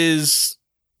challenging is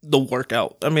the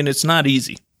workout. I mean, it's not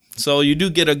easy. So you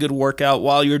do get a good workout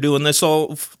while you're doing this.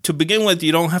 So to begin with,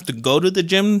 you don't have to go to the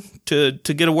gym to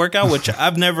get a workout, which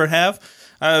I've never have.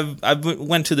 I've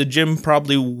went to the gym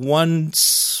probably 1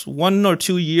 or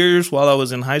 2 years while I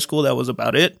was in high school. That was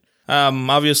about it.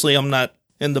 Obviously I'm not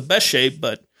in the best shape,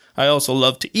 but I also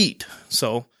love to eat.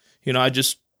 So,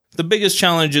 the biggest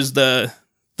challenge is the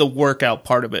workout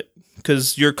part of it,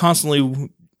 because you're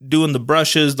constantly doing the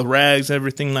brushes, the rags,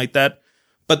 everything like that.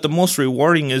 But the most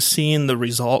rewarding is seeing the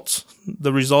results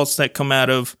that come out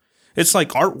of, it's like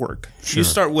artwork. Sure. You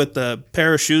start with a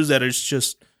pair of shoes that is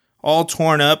just all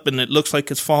torn up and it looks like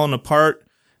it's falling apart,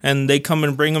 and they come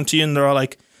and bring them to you and they're all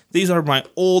like, these are my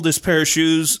oldest pair of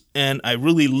shoes and I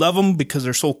really love them because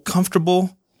they're so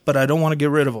comfortable, but I don't want to get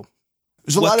rid of them.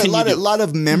 There's a lot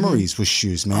of memories with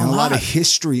shoes, man. A lot of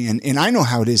history. And I know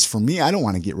how it is for me. I don't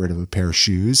want to get rid of a pair of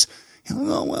shoes.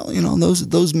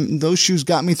 Those shoes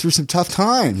got me through some tough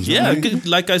times. Yeah, right?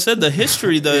 Like I said, the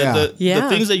history, the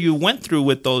things that you went through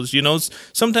with those.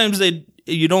 Sometimes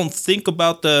you don't think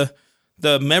about the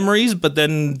memories, but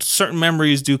then certain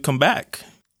memories do come back.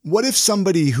 What if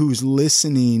somebody who's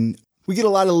listening, we get a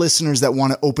lot of listeners that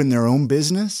want to open their own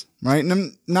business, right?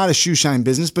 And not a shoe shine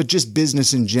business, but just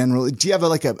business in general. Do you have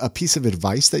a piece of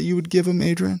advice that you would give them,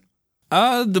 Adrian?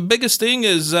 The biggest thing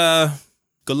is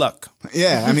good luck.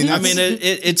 Yeah, I mean,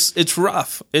 it's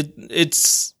rough.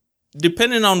 It's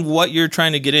depending on what you're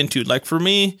trying to get into. Like for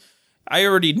me, I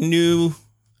knew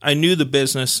the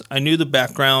business. I knew the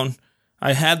background.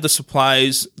 I had the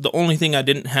supplies. The only thing I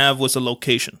didn't have was a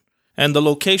location. And the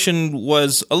location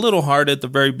was a little hard at the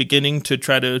very beginning to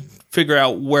try to figure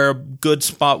out where a good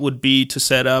spot would be to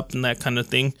set up and that kind of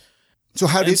thing. So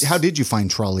how did you find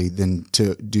Trolley then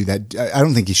to do that? I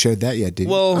don't think you shared that yet, did you?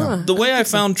 Well, the way I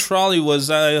found Trolley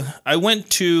was I went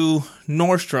to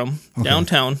Nordstrom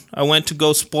downtown. I went to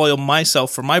go spoil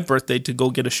myself for my birthday to go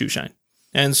get a shoe shine.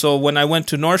 And so when I went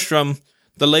to Nordstrom,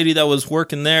 the lady that was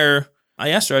working there, I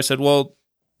asked her, I said, well,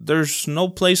 there's no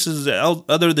places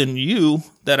other than you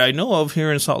that I know of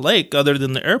here in Salt Lake, other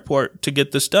than the airport, to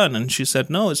get this done. And she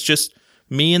said, no, it's just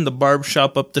me and the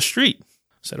barbershop up the street.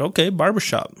 I said, okay,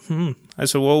 barbershop. I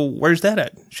said, well, where's that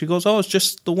at? She goes, oh, it's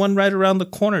just the one right around the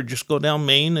corner. Just go down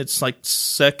Main. It's like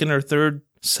 2nd or 3rd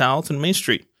South and Main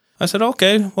Street. I said,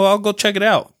 okay, well, I'll go check it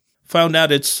out. Found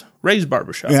out it's Ray's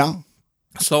Barbershop. Yeah.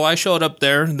 So I showed up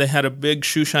there. They had a big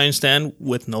shoe shine stand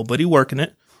with nobody working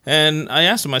it. And I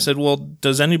asked them, I said, well,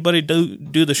 does anybody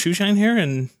do the shoe shine here?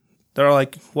 And they're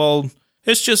like, well,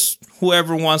 it's just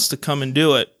whoever wants to come and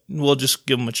do it. We'll just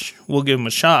give them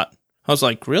a shot. I was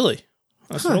like, really?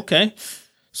 I said, okay.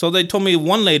 So they told me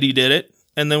one lady did it.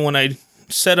 And then when I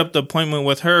set up the appointment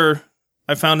with her,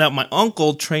 I found out my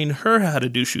uncle trained her how to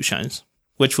do shoe shines,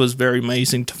 which was very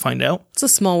amazing to find out. It's a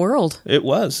small world. It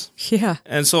was. Yeah.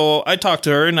 And so I talked to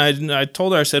her and I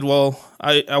told her, I said, well,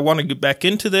 I want to get back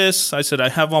into this. I said, I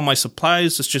have all my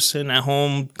supplies. It's just sitting at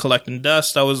home collecting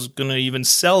dust. I was going to even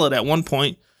sell it at one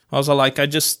point. I was like, I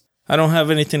don't have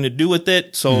anything to do with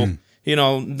it. So,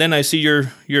 then I see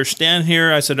your stand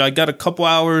here. I said, I got a couple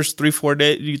hours,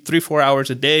 3-4 hours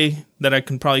a day that I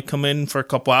can probably come in for a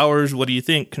couple hours. What do you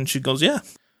think? And she goes, yeah.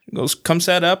 She goes, come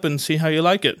set up and see how you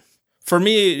like it. For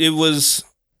me, it was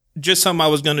just something I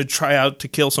was going to try out to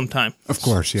kill some time. Of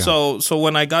course, yeah. So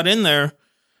when I got in there,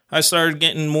 I started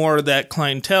getting more of that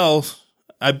clientele.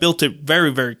 I built it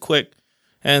very, very quick.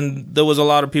 And there was a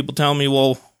lot of people telling me,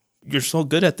 well, you're so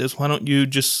good at this. Why don't you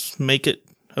just make it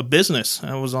a business? And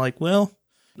I was like, well,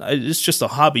 it's just a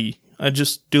hobby. I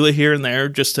just do it here and there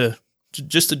just to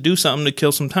do something to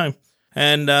kill some time.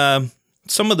 And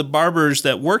some of the barbers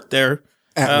that worked there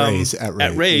at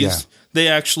Ray's, yeah. They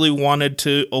actually wanted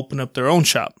to open up their own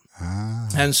shop.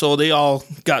 And so they all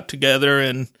got together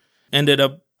and ended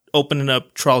up opening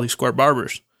up Trolley Square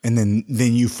Barbers. And then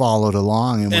you followed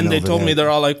along. And they told me, they're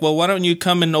all like, well, why don't you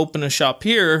come and open a shop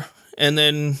here? And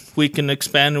then we can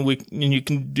expand and you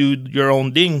can do your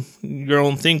own thing,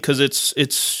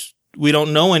 because we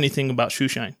don't know anything about shoe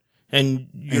shine. And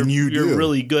you're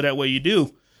really good at what you do.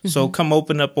 Mm-hmm. So come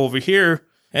open up over here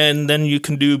and then you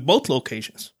can do both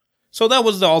locations. So that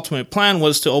was the ultimate plan,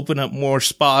 was to open up more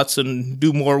spots and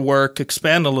do more work,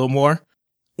 expand a little more.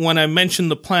 When I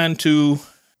mentioned the plan to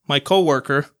my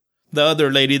coworker, the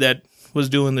other lady that was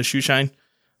doing the shoe shine,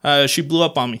 she blew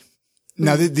up on me.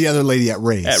 Now, the other lady at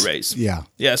Ray's. At Ray's. Yeah.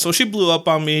 Yeah, so she blew up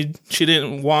on me. She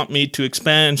didn't want me to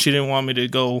expand. She didn't want me to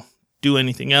go do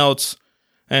anything else.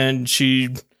 And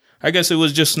I guess it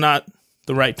was just not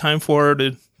the right time for her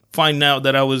to find out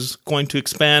that I was going to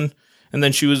expand. And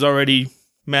then she was already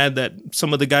mad that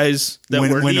some of the guys that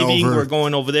were leaving were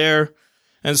going over there.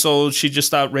 And so she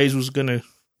just thought Ray's was going to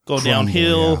go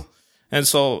downhill. Yeah. And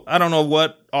so I don't know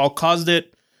what all caused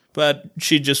it, but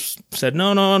she just said,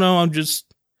 no, I'm just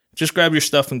grab your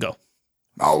stuff and go.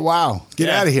 Oh, wow. Get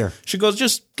out of here. She goes,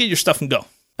 just get your stuff and go.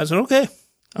 I said, okay,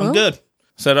 I'm good.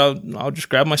 I said, I'll just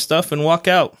grab my stuff and walk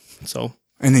out. So.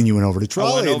 And then you went over to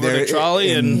Trolley. I went over to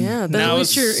Trolley, and yeah, now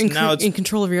you're in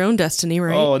control of your own destiny,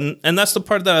 right? Oh, and that's the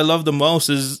part that I love the most,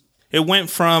 is it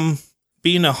went from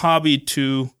being a hobby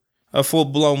to a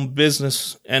full-blown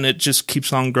business, and it just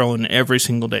keeps on growing every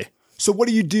single day. So what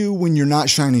do you do when you're not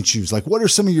shining shoes? Like, what are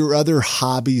some of your other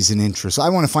hobbies and interests? I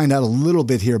want to find out a little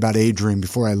bit here about Adrian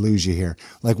before I lose you here.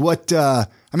 Like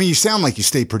you sound like you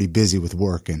stay pretty busy with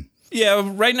work and.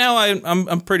 Yeah, right now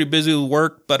I'm pretty busy with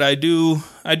work, but I do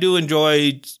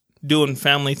enjoy doing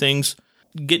family things,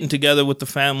 getting together with the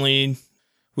family.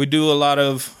 We do a lot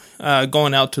of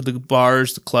going out to the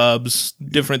bars, the clubs,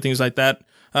 different things like that.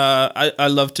 I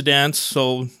love to dance,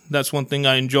 so that's one thing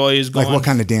I enjoy is going. Like what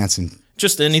kind of dancing?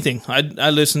 Just anything. I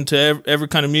listen to every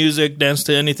kind of music, dance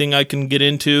to anything I can get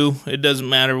into. It doesn't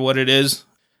matter what it is.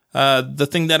 The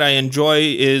thing that I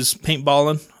enjoy is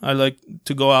paintballing. I like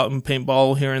to go out and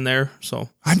paintball here and there. So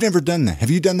I've never done that. Have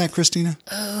you done that, Christina?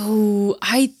 Oh,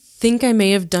 I think I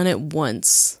may have done it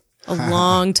once a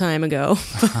long time ago.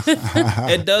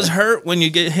 It does hurt when you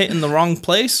get hit in the wrong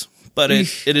place, but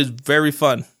it is very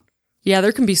fun. Yeah,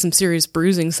 there can be some serious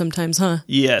bruising sometimes, huh?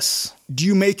 Yes. Do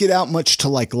you make it out much to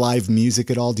like live music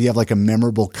at all? Do you have like a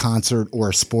memorable concert or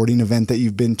a sporting event that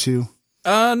you've been to?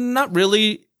 Not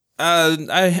really.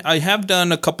 I have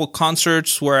done a couple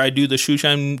concerts where I do the shoe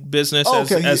shine business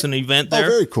as an event there. Oh,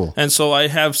 very cool. And so I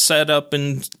have set up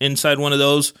inside one of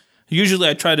those. Usually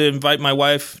I try to invite my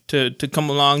wife to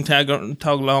come along, tag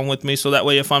along with me. So that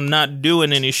way if I'm not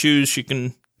doing any shoes, she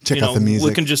can check out the music.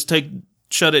 We can just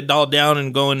shut it all down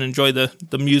and go and enjoy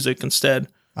the music instead.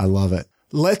 I love it.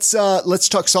 Let's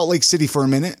talk Salt Lake City for a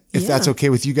minute, if that's okay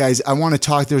with you guys. I want to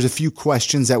talk. There's a few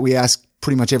questions that we ask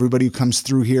pretty much everybody who comes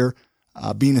through here.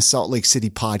 Being a Salt Lake City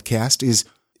podcast is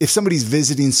if somebody's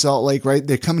visiting Salt Lake, right?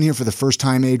 They're coming here for the first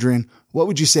time, Adrian. What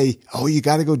would you say? Oh, you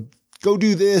got to go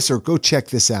do this or go check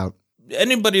this out.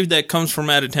 Anybody that comes from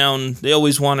out of town, they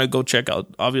always want to go check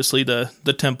out, obviously,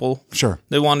 the temple. Sure.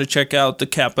 They want to check out the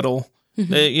Capitol,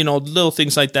 little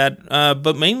things like that.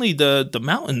 But mainly the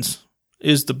mountains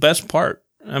is the best part.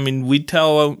 I mean, we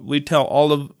tell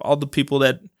all the people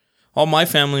that, all my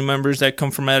family members that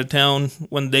come from out of town,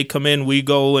 when they come in, we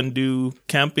go and do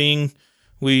camping.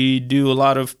 We do a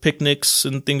lot of picnics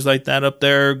and things like that up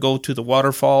there, go to the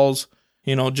waterfalls,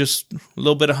 just a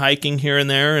little bit of hiking here and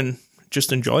there and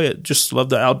just enjoy it. Just love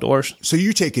the outdoors. So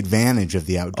you take advantage of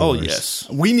the outdoors. Oh, yes.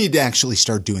 We need to actually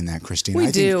start doing that, Christina.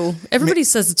 We do. Everybody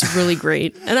says it's really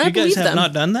great. And I believe them. You guys have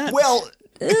not done that? Well,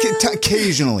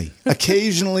 occasionally.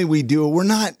 Occasionally we do. We're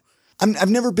not.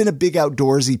 I've never been a big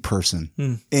outdoorsy person.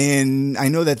 And I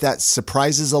know that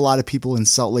surprises a lot of people in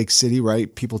Salt Lake City,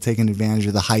 right? People taking advantage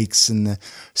of the hikes and the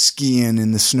skiing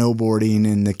and the snowboarding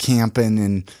and the camping.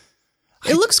 And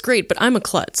it looks great, but I'm a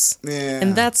klutz. Yeah.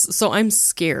 And so I'm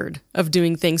scared of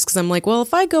doing things because I'm like, well,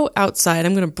 if I go outside,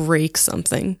 I'm going to break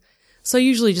something. So I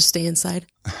usually just stay inside.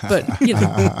 But,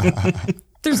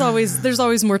 there's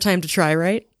always more time to try,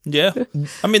 right? Yeah.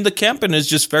 I mean, the camping is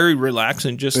just very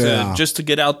relaxing just to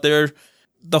get out there.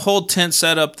 The whole tent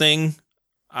setup thing,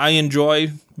 I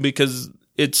enjoy because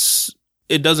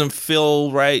it doesn't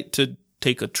feel right to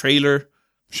take a trailer.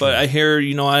 Sure. But I hear,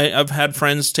 I've had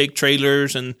friends take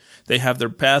trailers and they have their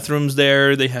bathrooms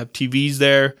there. They have TVs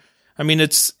there. I mean,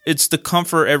 it's the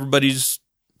comfort, everybody's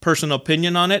personal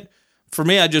opinion on it. For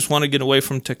me, I just want to get away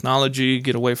from technology,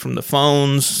 get away from the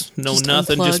phones,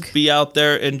 nothing, just be out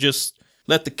there and just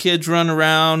let the kids run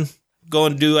around, go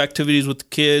and do activities with the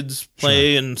kids,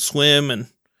 play and swim, and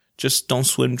just don't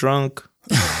swim drunk.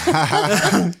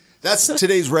 That's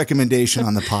today's recommendation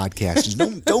on the podcast is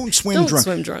don't swim drunk. Don't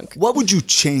swim drunk. What would you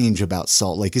change about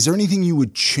Salt Lake? Is there anything you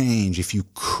would change if you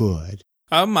could?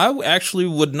 I actually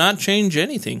would not change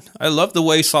anything. I love the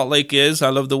way Salt Lake is. I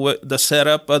love the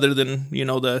setup other than,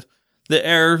 the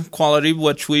air quality,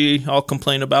 which we all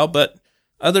complain about, but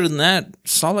other than that,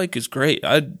 Salt Lake is great.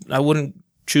 I wouldn't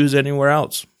choose anywhere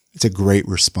else. It's a great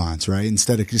response, right?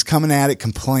 Instead of just coming at it,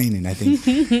 complaining. I think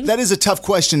that is a tough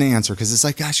question to answer because it's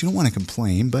like, gosh, you don't want to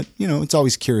complain, but it's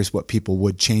always curious what people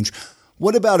would change.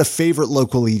 What about a favorite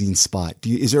local eating spot?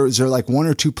 Is there like one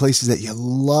or two places that you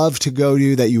love to go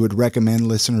to that you would recommend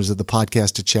listeners of the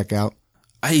podcast to check out?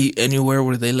 I eat anywhere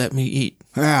where they let me eat.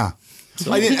 Yeah.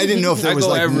 So I didn't know if there was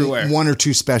like everywhere. One or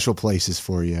two special places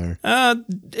for you.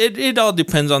 It all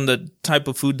depends on the type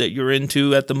of food that you're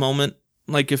into at the moment.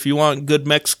 Like if you want good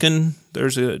Mexican,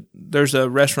 there's a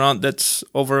restaurant that's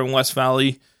over in West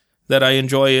Valley that I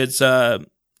enjoy. It's El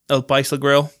Paisa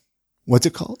Grill. What's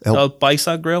it called? El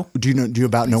Paisa Grill. Do you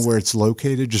about know where it's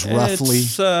located? Just roughly.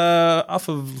 It's off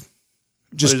of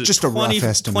just a rough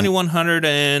estimate.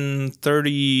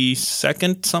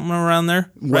 2132nd, something around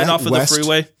there, right off of west? The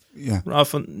freeway. Yeah,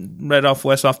 right off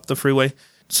west off the freeway.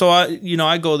 So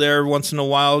I go there once in a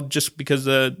while just because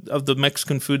of the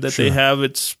Mexican food that they have.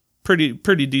 It's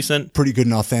pretty decent, pretty good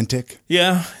and authentic.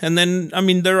 Yeah, and then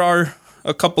there are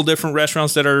a couple different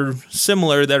restaurants that are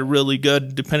similar that are really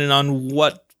good depending on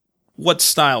what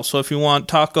style. So if you want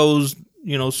tacos,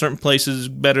 certain places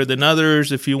better than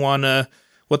others. If you want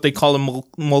what they call a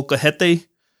molcajete,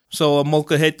 so a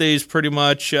molcajete is pretty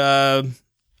much a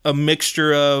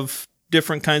mixture of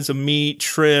different kinds of meat,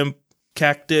 shrimp,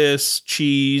 cactus,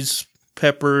 cheese,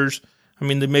 peppers. I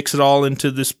mean, they mix it all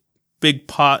into this big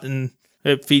pot and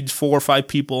it feeds 4 or 5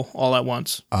 people all at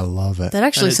once. I love it. That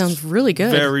actually sounds really good.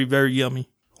 Very, very yummy.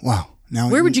 Wow. Now,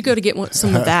 Where would you go to get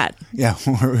some of that? Yeah.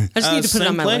 I just need to put it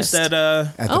on my place list.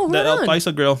 That right El on.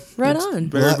 Paisa Grill. Right It's on.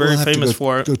 Very, We'll very have to famous go,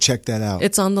 for it. Go check that out.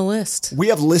 It's on the list. We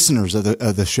have listeners of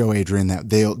the show, Adrian, that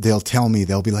they'll tell me,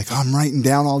 they'll be like, oh, I'm writing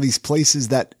down all these places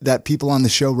that people on the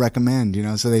show recommend,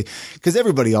 so because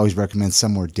everybody always recommends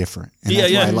somewhere different. And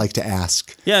that's why I like to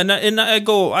ask. Yeah. And I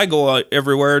go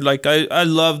everywhere. Like I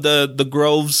love the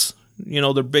Groves,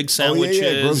 their big sandwiches. Oh,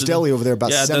 yeah. Groves Deli over there,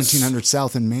 about yeah, 1700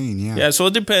 South in Maine. Yeah. Yeah. So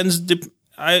it depends.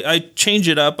 I change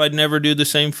it up. I never do the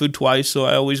same food twice. So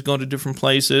I always go to different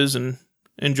places and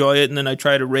enjoy it. And then I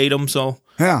try to rate them. So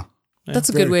Yeah. That's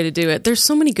a good way to do it. There's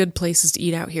so many good places to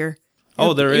eat out here.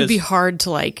 Oh, there is. It'd be hard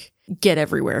to get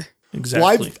everywhere.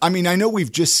 Exactly. Well, I know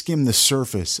we've just skimmed the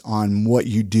surface on what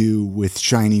you do with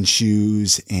Shining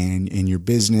Shoes and your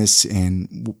business,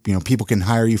 and people can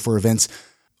hire you for events.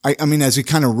 I mean, as we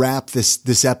kind of wrap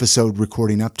this episode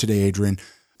recording up today, Adrian,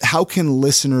 how can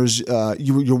listeners,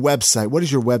 your website, what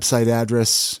is your website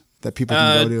address that people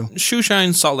can go to? Shoe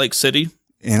Shine Salt Lake City.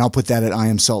 And I'll put that at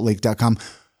iamsaltlake.com.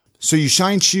 So you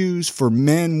shine shoes for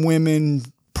men, women,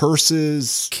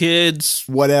 purses, kids,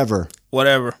 whatever.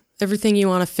 Everything you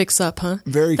want to fix up, huh?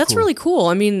 That's cool. really cool.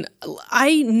 I mean,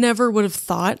 I never would have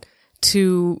thought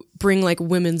to bring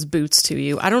women's boots to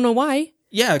you. I don't know why.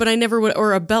 Yeah. But I never would,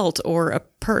 or a belt or a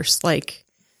purse.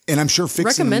 And I'm sure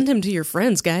recommend him to your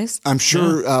friends, guys. I'm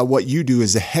sure what you do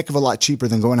is a heck of a lot cheaper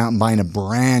than going out and buying a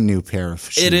brand new pair of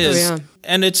shoes. It is. Oh, yeah.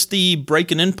 And it's the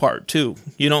breaking in part too.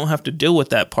 You don't have to deal with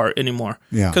that part anymore.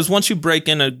 Yeah. Because once you break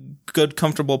in a good,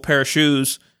 comfortable pair of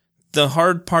shoes, the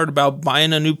hard part about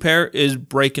buying a new pair is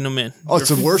breaking them in. Oh, it's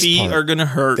the worst feet part. are going to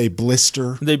hurt. They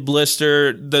blister.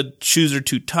 The shoes are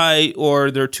too tight or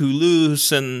they're too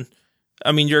loose. And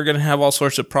I mean, you're going to have all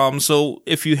sorts of problems. So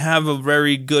if you have a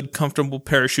very good, comfortable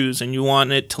pair of shoes and you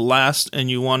want it to last and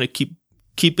you want to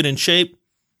keep it in shape,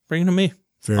 bring it to me.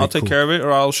 I'll take care of it,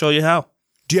 or I'll show you how.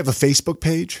 Do you have a Facebook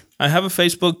page? I have a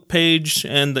Facebook page,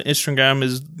 and the Instagram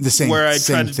is the same, where I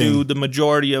try to thing. do the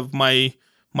majority of my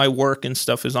work and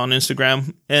stuff is on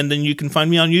Instagram. And then you can find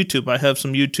me on YouTube. I have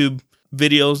some YouTube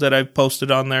videos that I've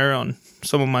posted on there on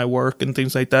some of my work and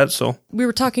things like that. So we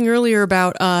were talking earlier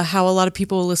about how a lot of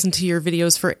people listen to your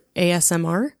videos for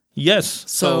ASMR. Yes.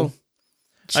 So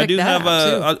check I do that have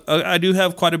out too. I do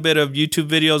have quite a bit of YouTube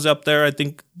videos up there. I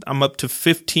think I'm up to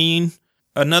 15.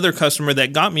 Another customer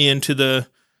that got me into the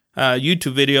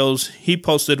YouTube videos, he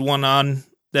posted one on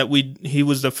that he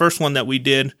was the first one that we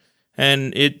did,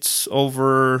 and it's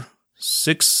over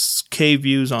 6K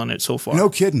views on it so far. No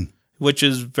kidding. Which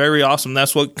is very awesome.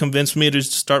 That's what convinced me to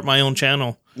start my own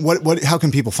channel. How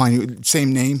can people find you?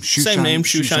 Same name?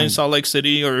 Shoe Shine Salt Lake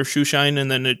City, or Shoe Shine, and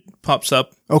then it pops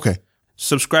up. Okay.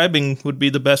 Subscribing would be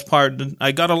the best part.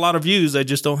 I got a lot of views. I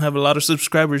just don't have a lot of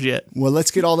subscribers yet. Well,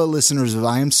 let's get all the listeners of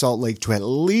I Am Salt Lake to at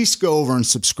least go over and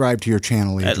subscribe to your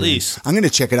channel, Adrian. At least. I'm going to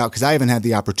check it out because I haven't had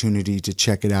the opportunity to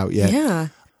check it out yet. Yeah.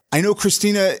 I know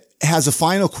Christina has a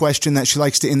final question that she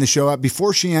likes to end the show at.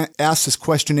 Before she asks this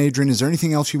question, Adrian, is there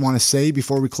anything else you want to say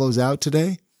before we close out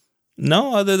today?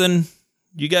 No, other than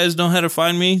you guys know how to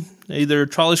find me, either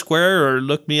Trolley Square or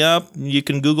look me up. You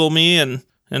can Google me and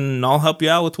I'll help you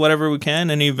out with whatever we can,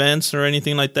 any events or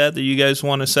anything like that you guys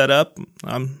want to set up.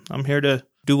 I'm here to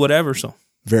do whatever. So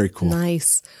very cool.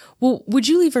 Nice. Well, would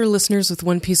you leave our listeners with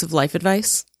one piece of life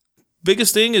advice?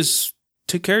 Biggest thing is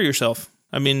take care of yourself.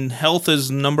 I mean, health is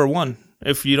number one.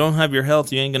 If you don't have your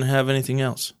health, you ain't going to have anything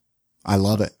else. I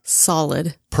love it.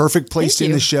 Solid. Perfect place to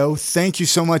end the show. Thank you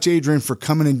so much, Adrian, for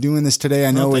coming and doing this today.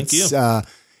 I know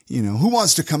who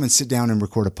wants to come and sit down and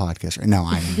record a podcast right now?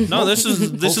 I don't know. No, this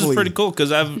is pretty cool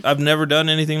because I've never done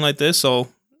anything like this. So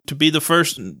to be the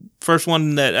first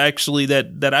one that actually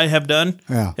that I have done,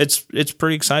 it's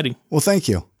pretty exciting. Well, thank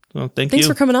you. Well, thanks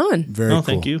for coming on. Very cool.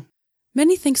 Thank you.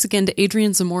 Many thanks again to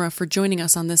Adrian Zamora for joining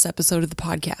us on this episode of the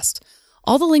podcast.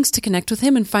 All the links to connect with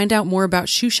him and find out more about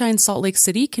Shoe Shine Salt Lake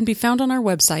City can be found on our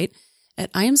website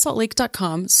at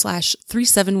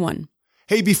iamsaltlake.com/371.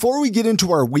 Hey, before we get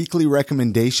into our weekly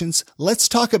recommendations, let's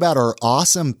talk about our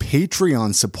awesome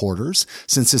Patreon supporters.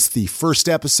 Since it's the first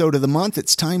episode of the month,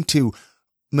 it's time to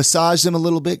massage them a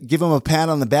little bit, give them a pat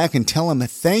on the back, and tell them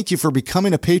thank you for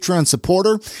becoming a Patreon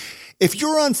supporter. If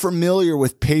you're unfamiliar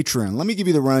with Patreon, let me give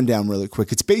you the rundown really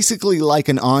quick. It's basically like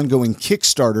an ongoing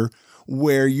Kickstarter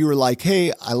where you're like,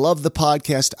 hey, I love the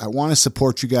podcast. I want to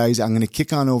support you guys. I'm going to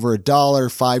kick on over $1,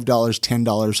 $5,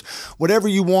 $10, whatever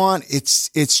you want.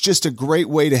 It's just a great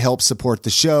way to help support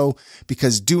the show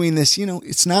because doing this,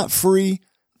 it's not free,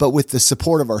 but with the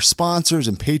support of our sponsors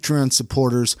and Patreon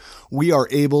supporters, we are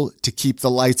able to keep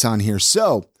the lights on here.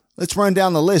 So let's run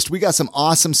down the list. We got some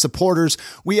awesome supporters.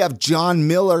 We have John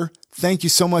Miller. thank you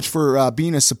so much for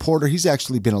being a supporter. He's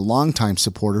actually been a longtime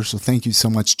supporter, so thank you so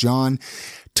much, John.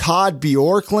 Todd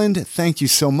Bjorkland, thank you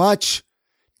so much.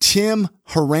 Tim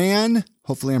Haran,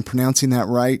 hopefully I'm pronouncing that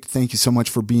right. Thank you so much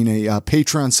for being a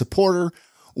Patreon supporter.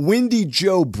 Wendy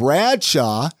Jo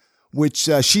Bradshaw, which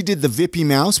she did the Vippy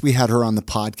Mouse. We had her on the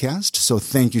podcast. So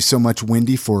thank you so much,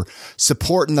 Wendy, for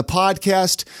supporting the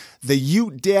podcast. The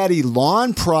Ute Daddy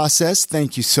Lawn Process,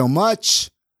 thank you so much.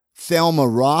 Thelma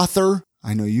Rother,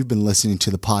 I know you've been listening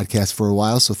to the podcast for a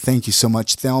while, so thank you so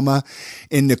much, Thelma.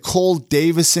 And Nicole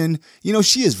Davison, you know,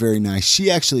 she is very nice. She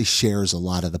actually shares a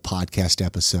lot of the podcast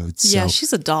episodes. Yeah,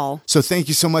 she's a doll. So thank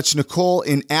you so much, Nicole.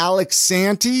 And Alex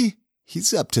Santee,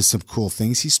 he's up to some cool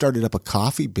things. He started up a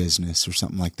coffee business or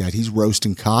something like that. He's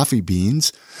roasting coffee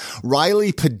beans.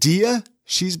 Riley Padilla,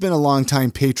 she's been a longtime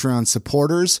Patreon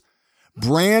supporters.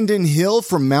 Brandon Hill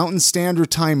from Mountain Standard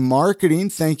Time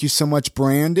Marketing. Thank you so much,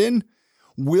 Brandon.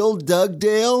 Will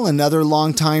Dugdale, another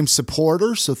longtime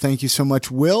supporter. So thank you so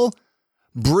much, Will.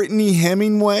 Brittany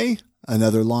Hemingway,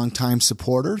 another longtime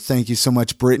supporter. Thank you so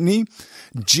much, Brittany.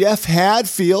 Jeff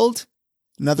Hadfield,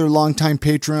 another longtime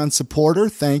Patreon supporter.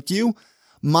 Thank you.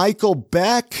 Michael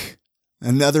Beck,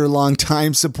 another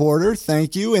longtime supporter.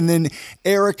 Thank you. And then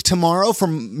Eric Tomorrow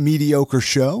from Mediocre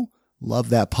Show. Love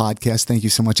that podcast. Thank you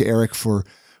so much, Eric, for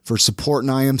supporting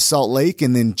I Am Salt Lake.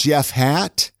 And then Jeff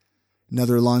Hatt,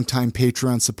 another longtime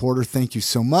Patreon supporter. Thank you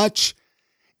so much.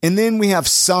 And then we have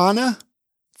Sana.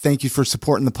 Thank you for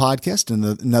supporting the podcast, and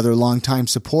another longtime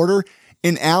supporter.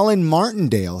 And Alan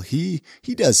Martindale, he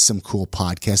does some cool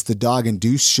podcasts. The Dog and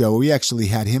Deuce Show. We actually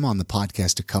had him on the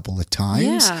podcast a couple of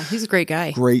times. Yeah, he's a great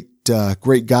guy. Great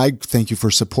guy. Thank you for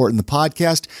supporting the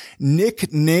podcast.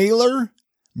 Nick Naylor,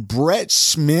 Brett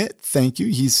Schmidt. Thank you.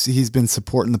 He's been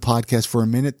supporting the podcast for a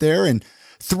minute there. And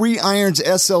Three Irons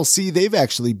SLC. They've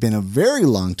actually been a very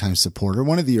long time supporter.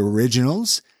 One of the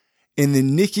originals. And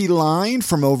then Nikki Line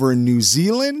from over in New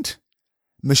Zealand.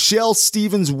 Michelle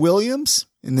Stevens Williams.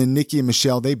 And then Nikki and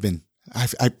Michelle, they've been,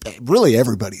 really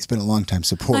everybody's been a longtime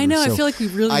supporter. I know. So I feel like we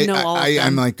really know all of them.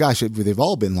 I'm like, gosh, they've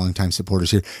all been longtime supporters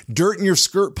here. Dirt in Your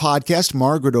Skirt podcast.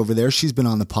 Margaret over there, she's been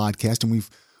on the podcast, and we've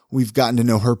gotten to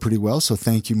know her pretty well. So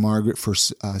thank you, Margaret, for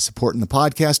supporting the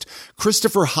podcast.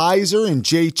 Christopher Heiser and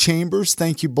Jay Chambers,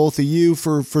 thank you, both of you,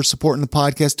 for supporting the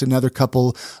podcast. Another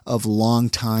couple of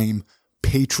longtime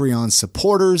Patreon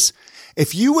supporters.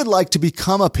 If you would like to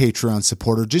become a Patreon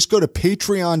supporter, just go to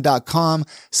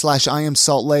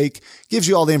patreon.com/IamSaltLake. Gives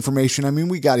you all the information. I mean,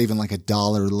 we got even like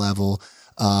 $1 level.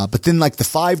 But then like the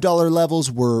 $5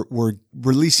 levels, we're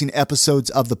releasing episodes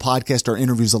of the podcast, our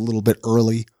interviews a little bit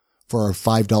early for our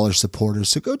 $5 supporters.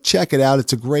 So go check it out.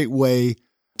 It's a great way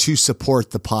to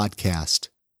support the podcast.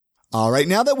 All right.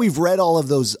 Now that we've read all of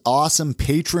those awesome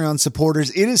Patreon supporters,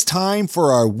 it is time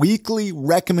for our weekly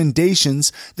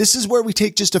recommendations. This is where we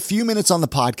take just a few minutes on the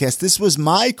podcast. This was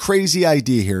my crazy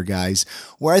idea here, guys,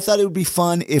 where I thought it would be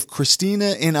fun if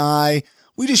Christina and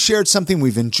we just shared something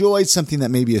we've enjoyed, something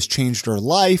that maybe has changed our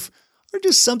life, or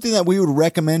just something that we would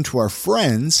recommend to our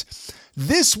friends.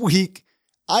 This week,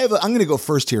 I'm going to go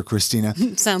first here, Christina.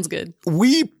 Sounds good.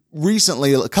 We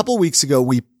recently, a couple weeks ago,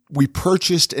 we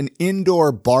purchased an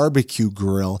indoor barbecue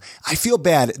grill. I feel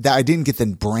bad that I didn't get the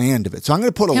brand of it. So I'm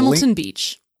going to put a Hamilton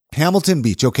Beach. Hamilton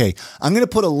Beach. Okay. I'm going to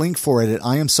put a link for it at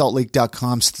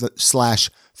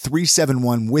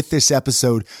iamsaltlake.com/371 with this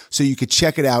episode so you could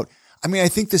check it out. I mean, I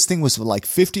think this thing was like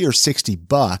 $50 or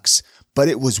 $60, but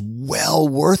it was well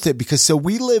worth it because so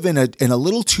we live in a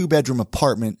little 2-bedroom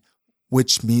apartment,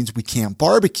 which means we can't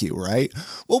barbecue, right?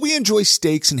 Well, we enjoy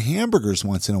steaks and hamburgers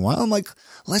once in a while. I'm like,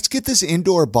 let's get this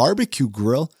indoor barbecue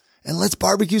grill and let's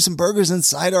barbecue some burgers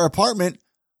inside our apartment.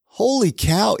 Holy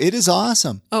cow, it is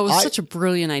awesome. Oh, it was such a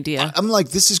brilliant idea. I'm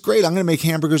like, this is great. I'm going to make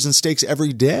hamburgers and steaks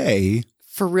every day.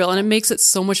 For real. And it makes it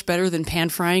so much better than pan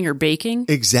frying or baking.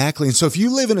 Exactly. And so if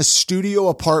you live in a studio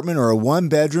apartment or a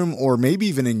 1-bedroom or maybe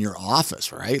even in your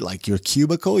office, right? Like your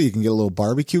cubicle, you can get a little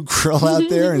barbecue grill out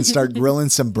there and start grilling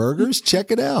some burgers. Check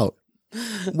it out.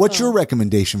 What's your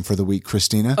recommendation for the week,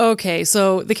 Christina? Okay,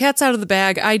 so the cat's out of the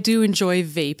bag. I do enjoy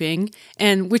vaping,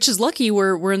 and which is lucky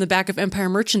we're in the back of Empire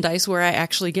Merchandise where I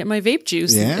actually get my vape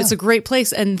juice. Yeah. It's a great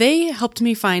place, and they helped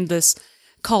me find this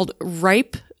called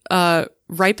Ripe.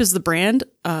 Ripe is the brand.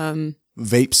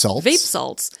 Vape salts. Vape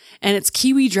salts, and it's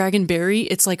kiwi dragonberry.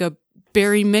 It's like a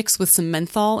berry mix with some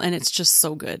menthol, and it's just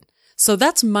so good. So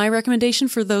that's my recommendation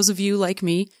for those of you like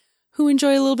me who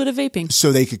enjoy a little bit of vaping.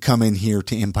 So they could come in here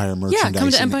to Empire Merchandise come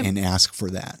to Empire and ask for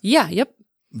that. Yeah, yep.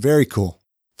 Very cool.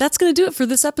 That's going to do it for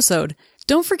this episode.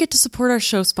 Don't forget to support our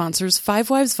show sponsors, Five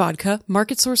Wives Vodka,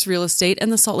 Market Source Real Estate,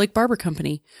 and the Salt Lake Barber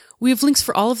Company. We have links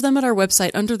for all of them at our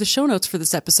website under the show notes for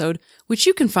this episode, which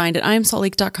you can find at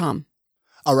iamsaltlake.com.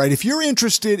 All right, if you're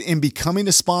interested in becoming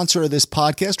a sponsor of this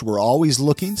podcast, we're always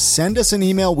looking. Send us an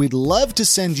email. We'd love to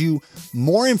send you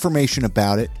more information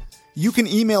about it. You can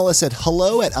email us at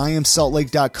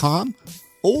hello@iamsaltlake.com.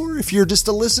 Or if you're just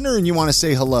a listener and you want to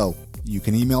say hello, you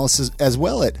can email us as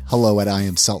well at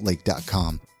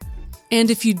hello@iamsaltlake.com. And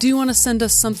if you do want to send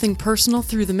us something personal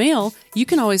through the mail, you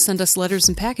can always send us letters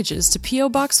and packages to P.O.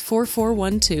 Box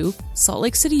 4412, Salt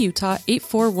Lake City, Utah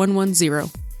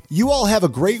 84110. You all have a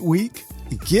great week.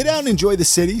 Get out and enjoy the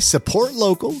city, support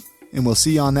local, and we'll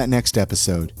see you on that next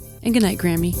episode. And good night,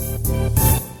 Grammy.